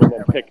to look at and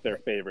then pick their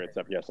favorites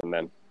of yes and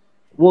then.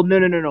 Well,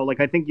 no. Like,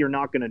 I think you're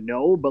not going to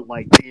know, but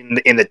like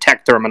in the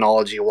tech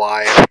terminology,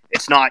 why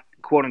it's not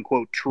quote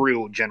unquote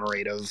true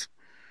generative,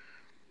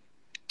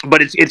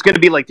 but it's going to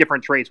be like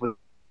different traits with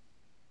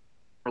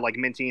like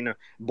minting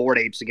Bored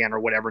Apes again or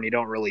whatever, and you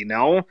don't really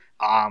know.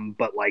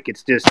 But like,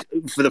 it's just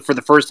for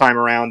the first time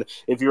around.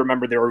 If you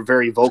remember, they were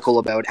very vocal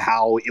about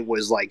how it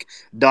was like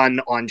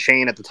done on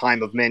chain at the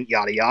time of mint,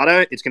 yada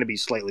yada. It's going to be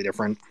slightly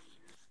different.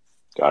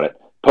 Got it.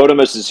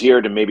 Potamus is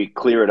here to maybe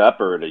clear it up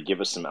or to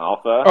give us some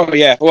alpha. Oh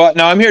yeah. Well,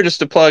 no, I'm here just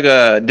to plug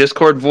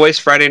Discord voice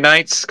Friday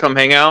nights. Come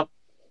hang out.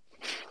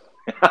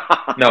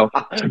 No.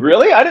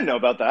 Really? I didn't know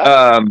about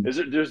that.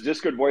 There's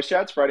Discord voice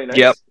chats Friday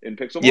nights in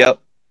Pixel? Yep.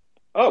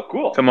 Oh,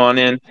 cool. Come on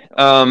in.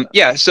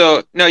 Yeah,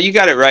 so no, you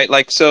got it right.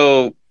 Like,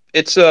 so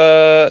it's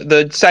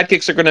the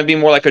sidekicks are going to be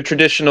more like a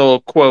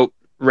traditional quote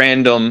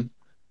random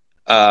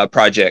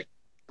project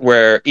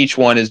where each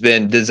one has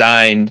been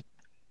designed,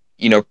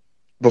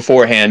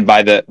 beforehand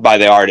by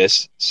the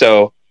artist.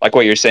 So like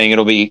what you're saying,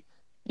 it'll be,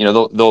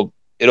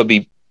 it'll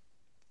be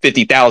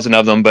 50,000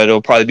 of them, but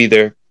it'll probably be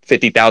their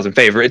 50,000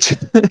 favorites,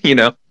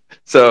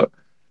 so,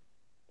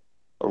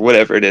 or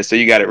whatever it is. So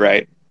you got it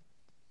right.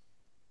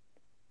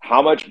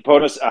 How much of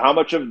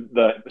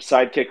the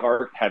sidekick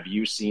art have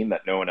you seen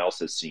that no one else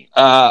has seen?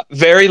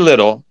 Very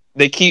little.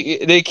 They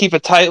keep a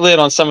tight lid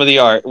on some of the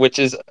art, which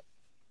is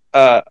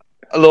a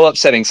little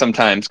upsetting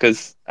sometimes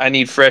because I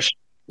need fresh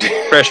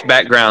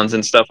backgrounds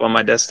and stuff on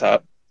my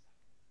desktop.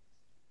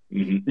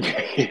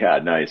 Mm-hmm. Yeah,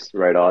 nice.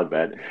 Right on,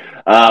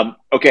 man.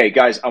 Okay,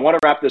 guys, I want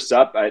to wrap this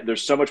up.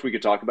 There's so much we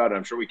could talk about, and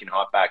I'm sure we can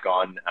hop back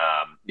on,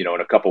 in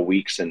a couple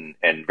weeks, and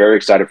very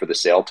excited for the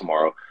sale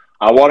tomorrow.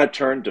 I want to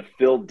turn to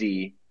Phil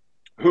D,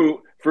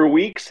 who for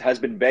weeks has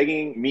been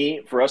begging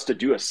me for us to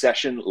do a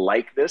session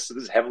like this. So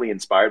this is heavily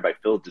inspired by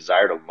Phil's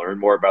desire to learn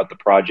more about the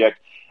project.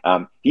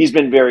 He's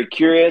been very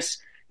curious.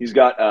 He's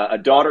got a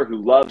daughter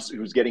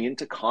who's getting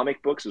into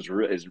comic books,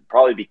 is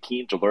probably be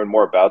keen to learn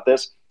more about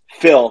this.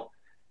 Phil,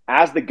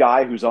 as the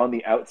guy who's on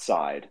the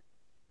outside,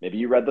 maybe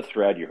you read the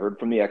thread, you heard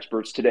from the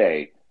experts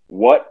today.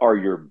 What are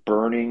your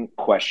burning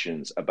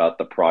questions about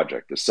the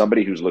project as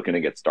somebody who's looking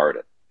to get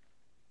started?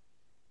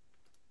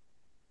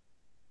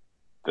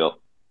 Phil?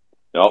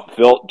 No,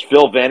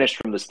 Phil vanished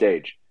from the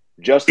stage.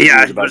 Just as he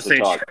was about to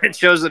talk. It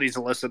shows that he's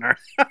a listener.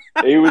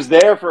 He was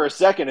there for a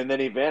second and then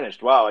he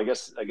vanished. Wow, I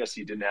guess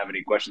he didn't have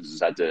any questions.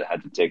 Just had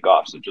to take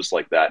off. So just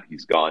like that,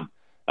 he's gone.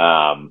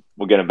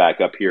 We'll get him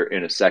back up here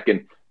in a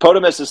second.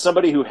 Potamus is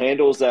somebody who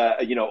handles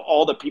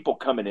all the people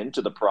coming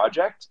into the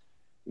project.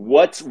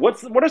 What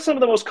are some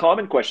of the most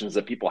common questions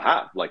that people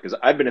have? Like, because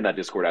I've been in that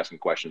Discord asking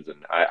questions,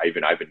 and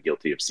I've been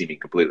guilty of seeming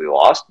completely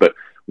lost. But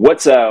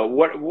what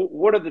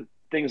are the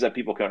things that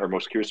people are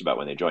most curious about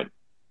when they join?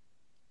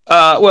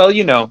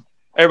 Well,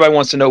 everybody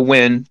wants to know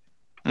when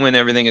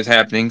everything is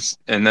happening,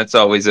 and that's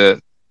always a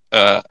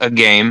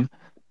game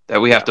that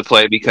we have to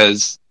play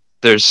because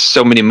there's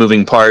so many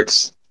moving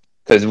parts.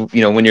 Because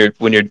when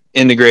you're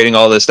integrating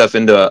all this stuff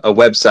into a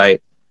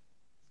website,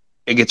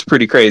 it gets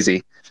pretty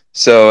crazy.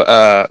 So,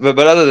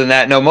 but other than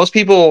that, no. Most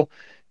people,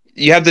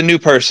 you have the new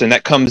person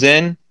that comes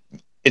in,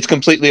 it's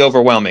completely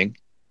overwhelming.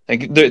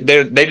 Like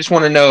they just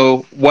want to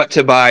know what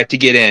to buy to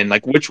get in.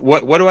 Like what's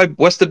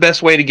the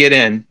best way to get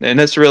in? And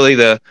that's really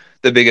the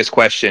biggest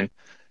question.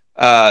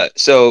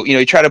 So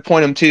you try to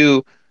point them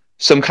to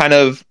some kind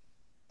of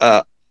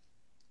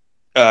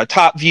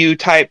top view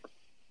type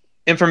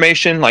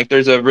information. Like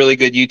there's a really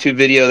good YouTube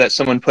video that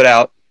someone put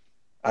out.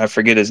 I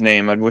forget his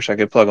name. I wish I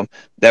could plug him.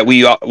 That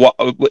we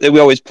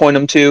always point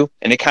them to,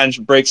 and it kind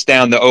of breaks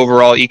down the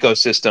overall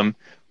ecosystem.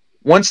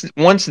 Once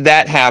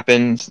that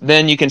happens,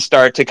 then you can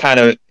start to kind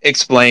of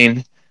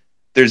explain.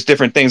 There's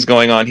different things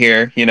going on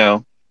here.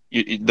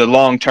 The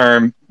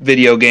long-term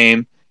video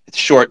game,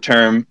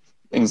 short-term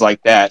things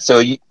like that.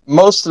 So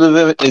most of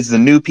it is the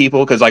new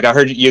people, because like I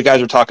heard you guys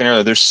were talking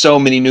earlier. There's so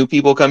many new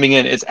people coming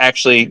in. It's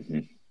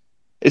actually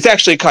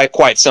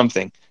quite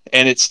something.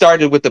 And it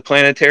started with the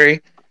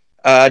planetary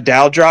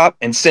DAO drop,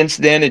 and since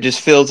then it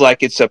just feels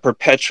like it's a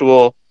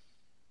perpetual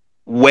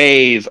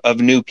wave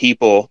of new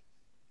people,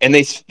 and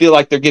they feel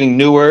like they're getting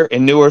newer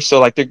and newer. So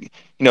like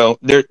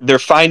they're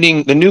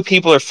finding, the new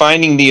people are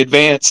finding the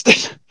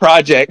advanced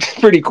project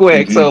pretty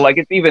quick. Mm-hmm. So like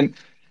it's even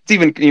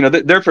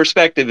their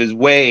perspective is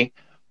way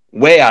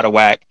out of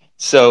whack.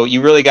 So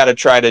you really got to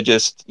try to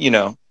just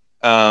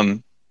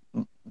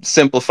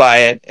simplify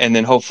it, and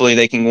then hopefully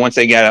they can, once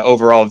they get an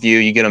overall view,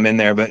 you get them in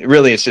there. But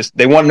really it's just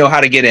they want to know how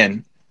to get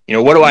in.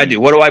 What do I do?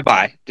 What do I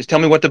buy? Just tell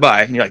me what to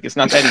buy. And you're like, it's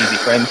not that easy,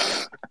 friend.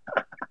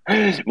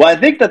 Well, I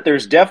think that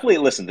there's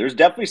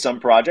definitely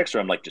some projects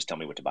where I'm like, just tell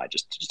me what to buy.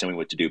 Just tell me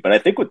what to do. But I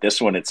think with this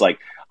one, it's like,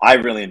 I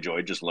really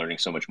enjoyed just learning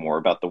so much more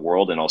about the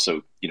world, and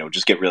also,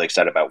 just get really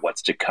excited about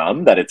what's to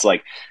come. That it's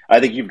like, I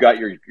think you've got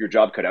your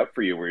job cut out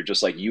for you, where you're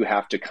just like, you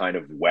have to kind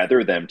of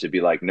weather them to be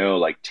like, no,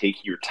 like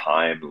take your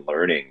time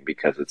learning,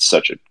 because it's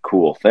such a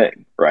cool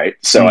thing, right?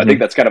 So I think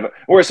that's kind of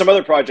whereas some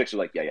other projects are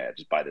like, yeah,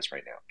 just buy this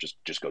right now,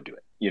 just go do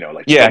it,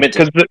 like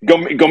because go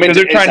mint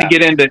they're trying to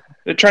get into,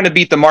 they're trying to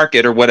beat the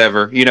market or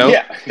whatever,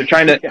 Yeah, they're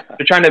trying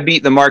to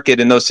beat the market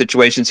in those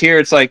situations. Here,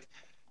 it's like,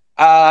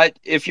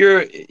 if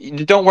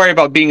don't worry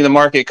about beating the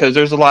market, because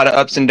there's a lot of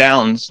ups and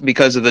downs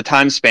because of the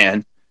time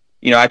span.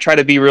 I try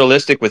to be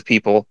realistic with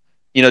people.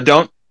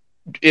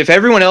 If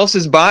everyone else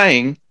is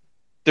buying,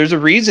 there's a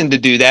reason to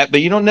do that,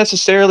 but you don't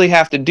necessarily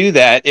have to do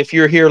that if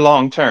you're here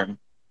long term.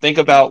 Think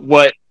about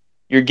what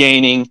you're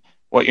gaining,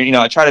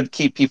 I try to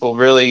keep people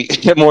really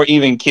more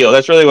even keel.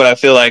 That's really what I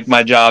feel like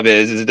my job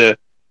is to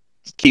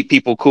keep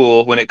people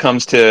cool when it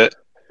comes to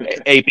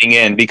aping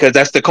in, because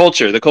that's the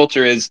culture. The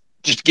culture is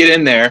just get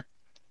in there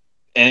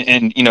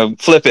and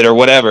flip it or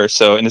whatever.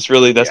 So, and it's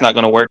really, that's not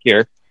going to work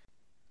here.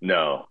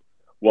 No.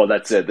 Well,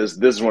 that's it. This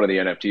is one of the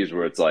NFTs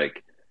where it's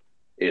like,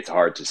 it's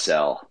hard to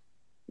sell,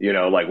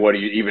 like, what do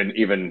you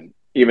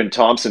even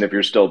Thompson, if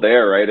you're still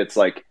there, right? It's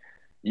like,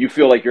 you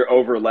feel like you're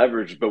over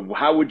leveraged, but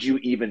how would you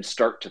even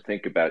start to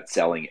think about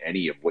selling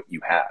any of what you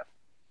have?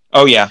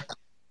 Oh yeah.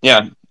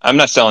 I'm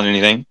not selling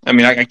anything. I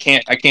mean, I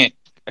can't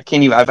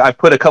even, I've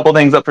put a couple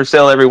things up for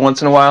sale every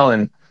once in a while,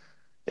 and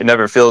it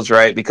never feels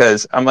right,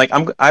 because I'm like,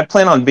 I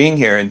plan on being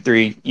here in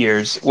 3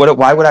 years.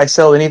 Why would I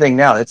sell anything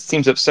now? That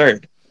seems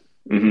absurd.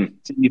 To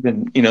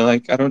even,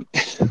 like, I don't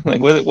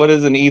like, what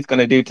is an ETH going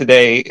to do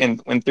today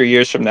in 3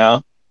 years from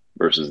now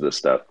versus this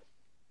stuff?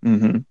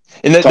 And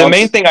the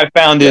main thing I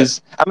found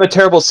is I'm a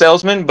terrible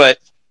salesman, but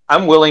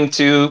I'm willing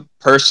to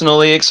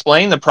personally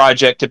explain the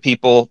project to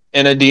people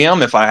in a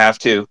DM if I have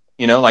to.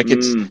 Like,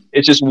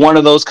 it's just one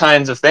of those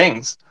kinds of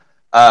things.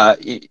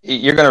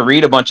 You're going to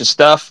read a bunch of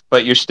stuff,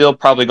 but you're still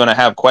probably going to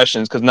have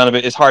questions, because none of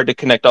it is hard to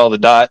connect all the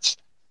dots.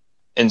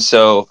 And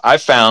so I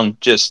found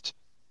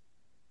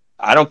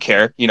I don't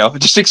care,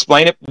 just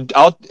explain it.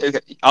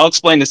 I'll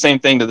explain the same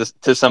thing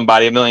to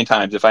somebody a million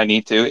times if I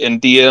need to, in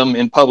DM,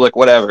 in public,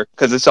 whatever,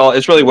 because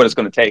it's really what it's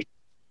going to take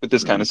with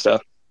this kind of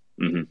stuff.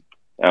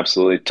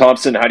 Absolutely.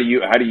 Thompson, how do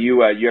you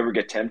you ever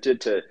get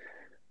tempted to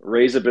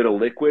raise a bit of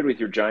liquid with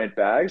your giant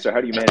bags, or how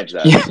do you manage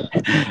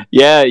that?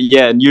 Yeah,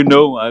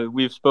 and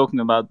we've spoken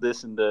about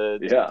this in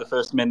the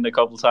first minute a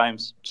couple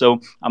times.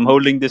 So I'm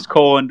holding this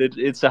core, and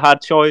it's a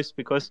hard choice,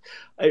 because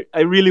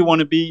I really want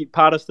to be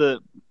part of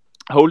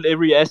hold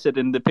every asset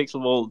in the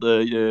Pixel Vault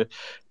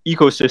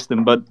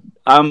ecosystem, but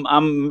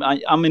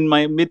I'm in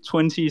my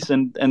mid-20s,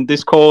 and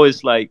this core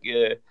is like,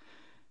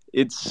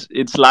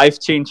 it's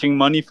life-changing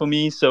money for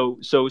me. So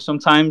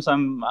sometimes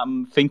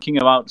I'm thinking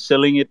about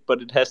selling it,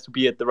 but it has to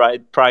be at the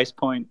right price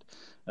point.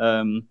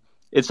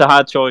 It's a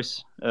hard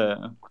choice.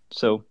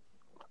 So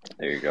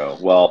there you go.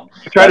 Well,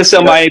 I try to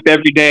sell my ape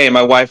every day, and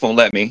my wife won't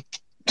let me.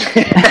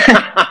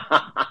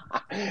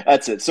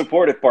 That's it.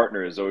 Supportive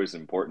partner is always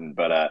important,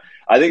 but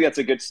I think that's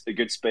a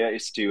good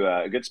space to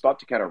a good spot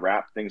to kind of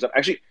wrap things up.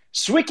 Actually,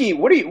 Swicky,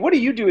 what do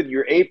you do with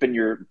your ape and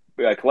your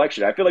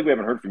collection? I feel like we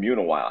haven't heard from you in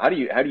a while. How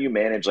do you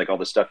manage like all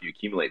the stuff you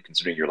accumulate,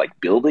 considering you're like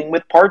building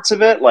with parts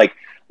of it? Like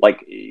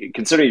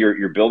considering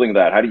you're building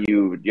that, how do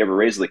you ever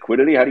raise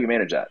liquidity? How do you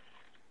manage that?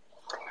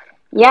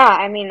 Yeah,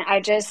 I mean, I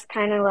just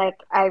kind of like,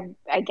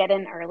 I get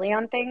in early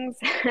on things.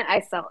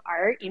 I sell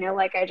art,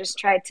 like I just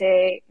try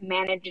to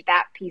manage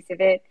that piece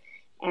of it,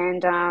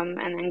 and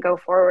then go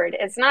forward.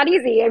 It's not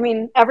easy. I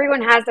mean,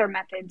 everyone has their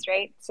methods,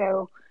 right?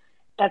 So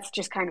that's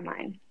just kind of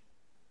mine.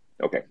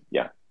 Okay.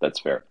 Yeah, that's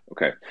fair.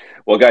 Okay.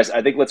 Well, guys,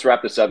 I think let's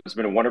wrap this up. It's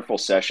been a wonderful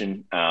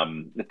session.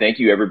 Thank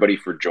you, everybody,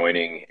 for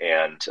joining.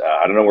 And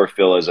I don't know where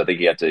Phil is. I think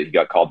he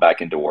got called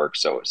back into work,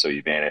 so he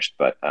vanished.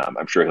 But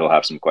I'm sure he'll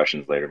have some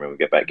questions later. Maybe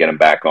we'll get him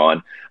back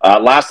on.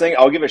 Last thing,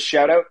 I'll give a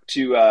shout out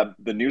to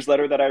the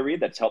newsletter that I read.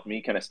 That's helped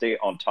me kind of stay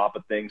on top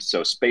of things.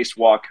 So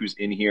Spacewalk, who's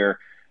in here,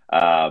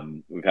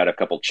 we've had a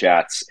couple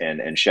chats,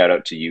 and shout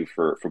out to you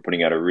for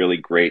putting out a really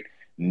great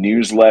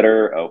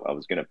newsletter. Oh, I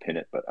was going to pin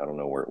it, but I don't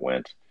know where it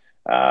went.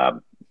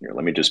 Here,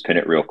 let me just pin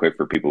it real quick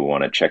for people who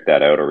want to check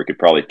that out, or we could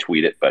probably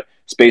tweet it. But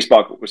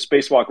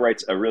Spacewalk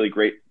writes a really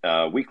great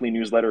weekly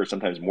newsletter, or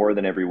sometimes more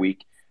than every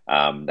week,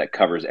 that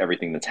covers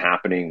everything that's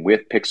happening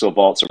with Pixel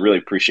Vault. So really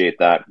appreciate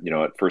that.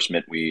 At First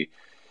Mint, we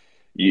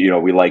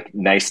like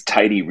nice,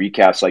 tidy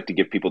recaps, like to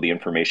give people the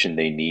information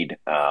they need.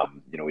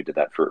 We did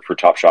that for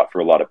Top Shot for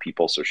a lot of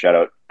people. So shout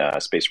out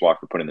Spacewalk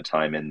for putting the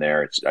time in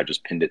there. I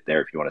just pinned it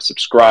there if you want to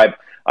subscribe.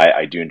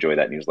 I do enjoy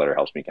that newsletter. It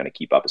helps me kind of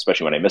keep up,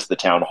 especially when I miss the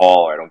town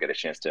hall or I don't get a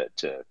chance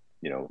to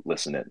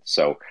listen in.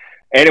 So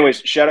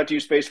anyways, shout out to you,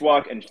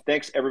 Spacewalk, and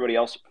thanks everybody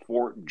else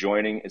for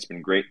joining. It's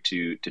been great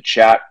to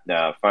chat.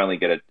 Finally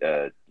get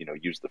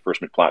use the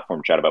First Mint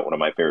platform to chat about one of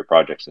my favorite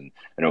projects. And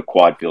I know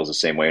Quad feels the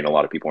same way, and a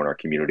lot of people in our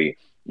community.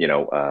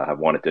 have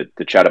wanted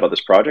to chat about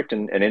this project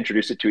and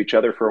introduce it to each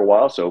other for a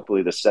while. So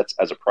hopefully this sets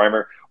as a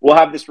primer. We'll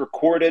have this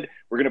recorded.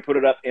 We're going to put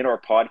it up in our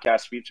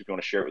podcast feed. So if you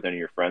want to share it with any of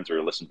your friends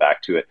or listen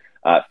back to it,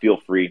 feel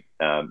free,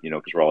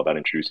 because we're all about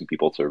introducing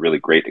people to really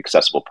great,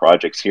 accessible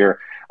projects here.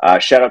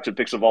 Shout out to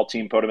Pixel Vault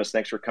team. Podimus,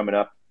 thanks for coming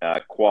up.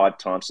 Quad,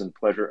 Thompson,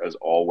 pleasure as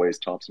always.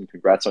 Thompson,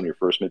 congrats on your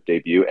first Mint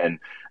debut. And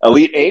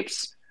Elite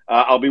Apes,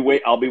 I'll be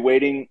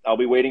waiting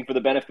for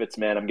the benefits,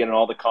 man. I'm getting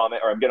all the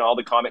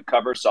comment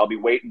covers, so I'll be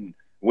waiting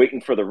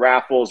for the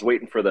raffles,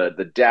 waiting for the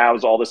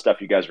DAOs, all the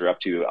stuff you guys are up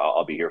to.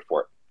 I'll be here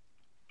for it.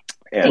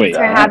 And, Thanks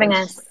for having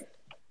us.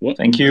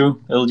 Thank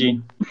you,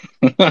 LG.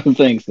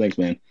 Thanks,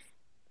 man.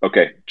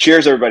 Okay.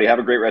 Cheers, everybody. Have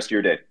a great rest of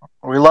your day.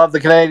 We love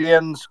the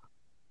Canadians.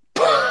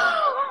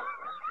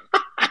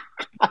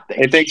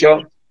 Hey, thanks,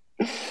 y'all.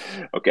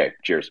 Okay.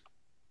 Cheers.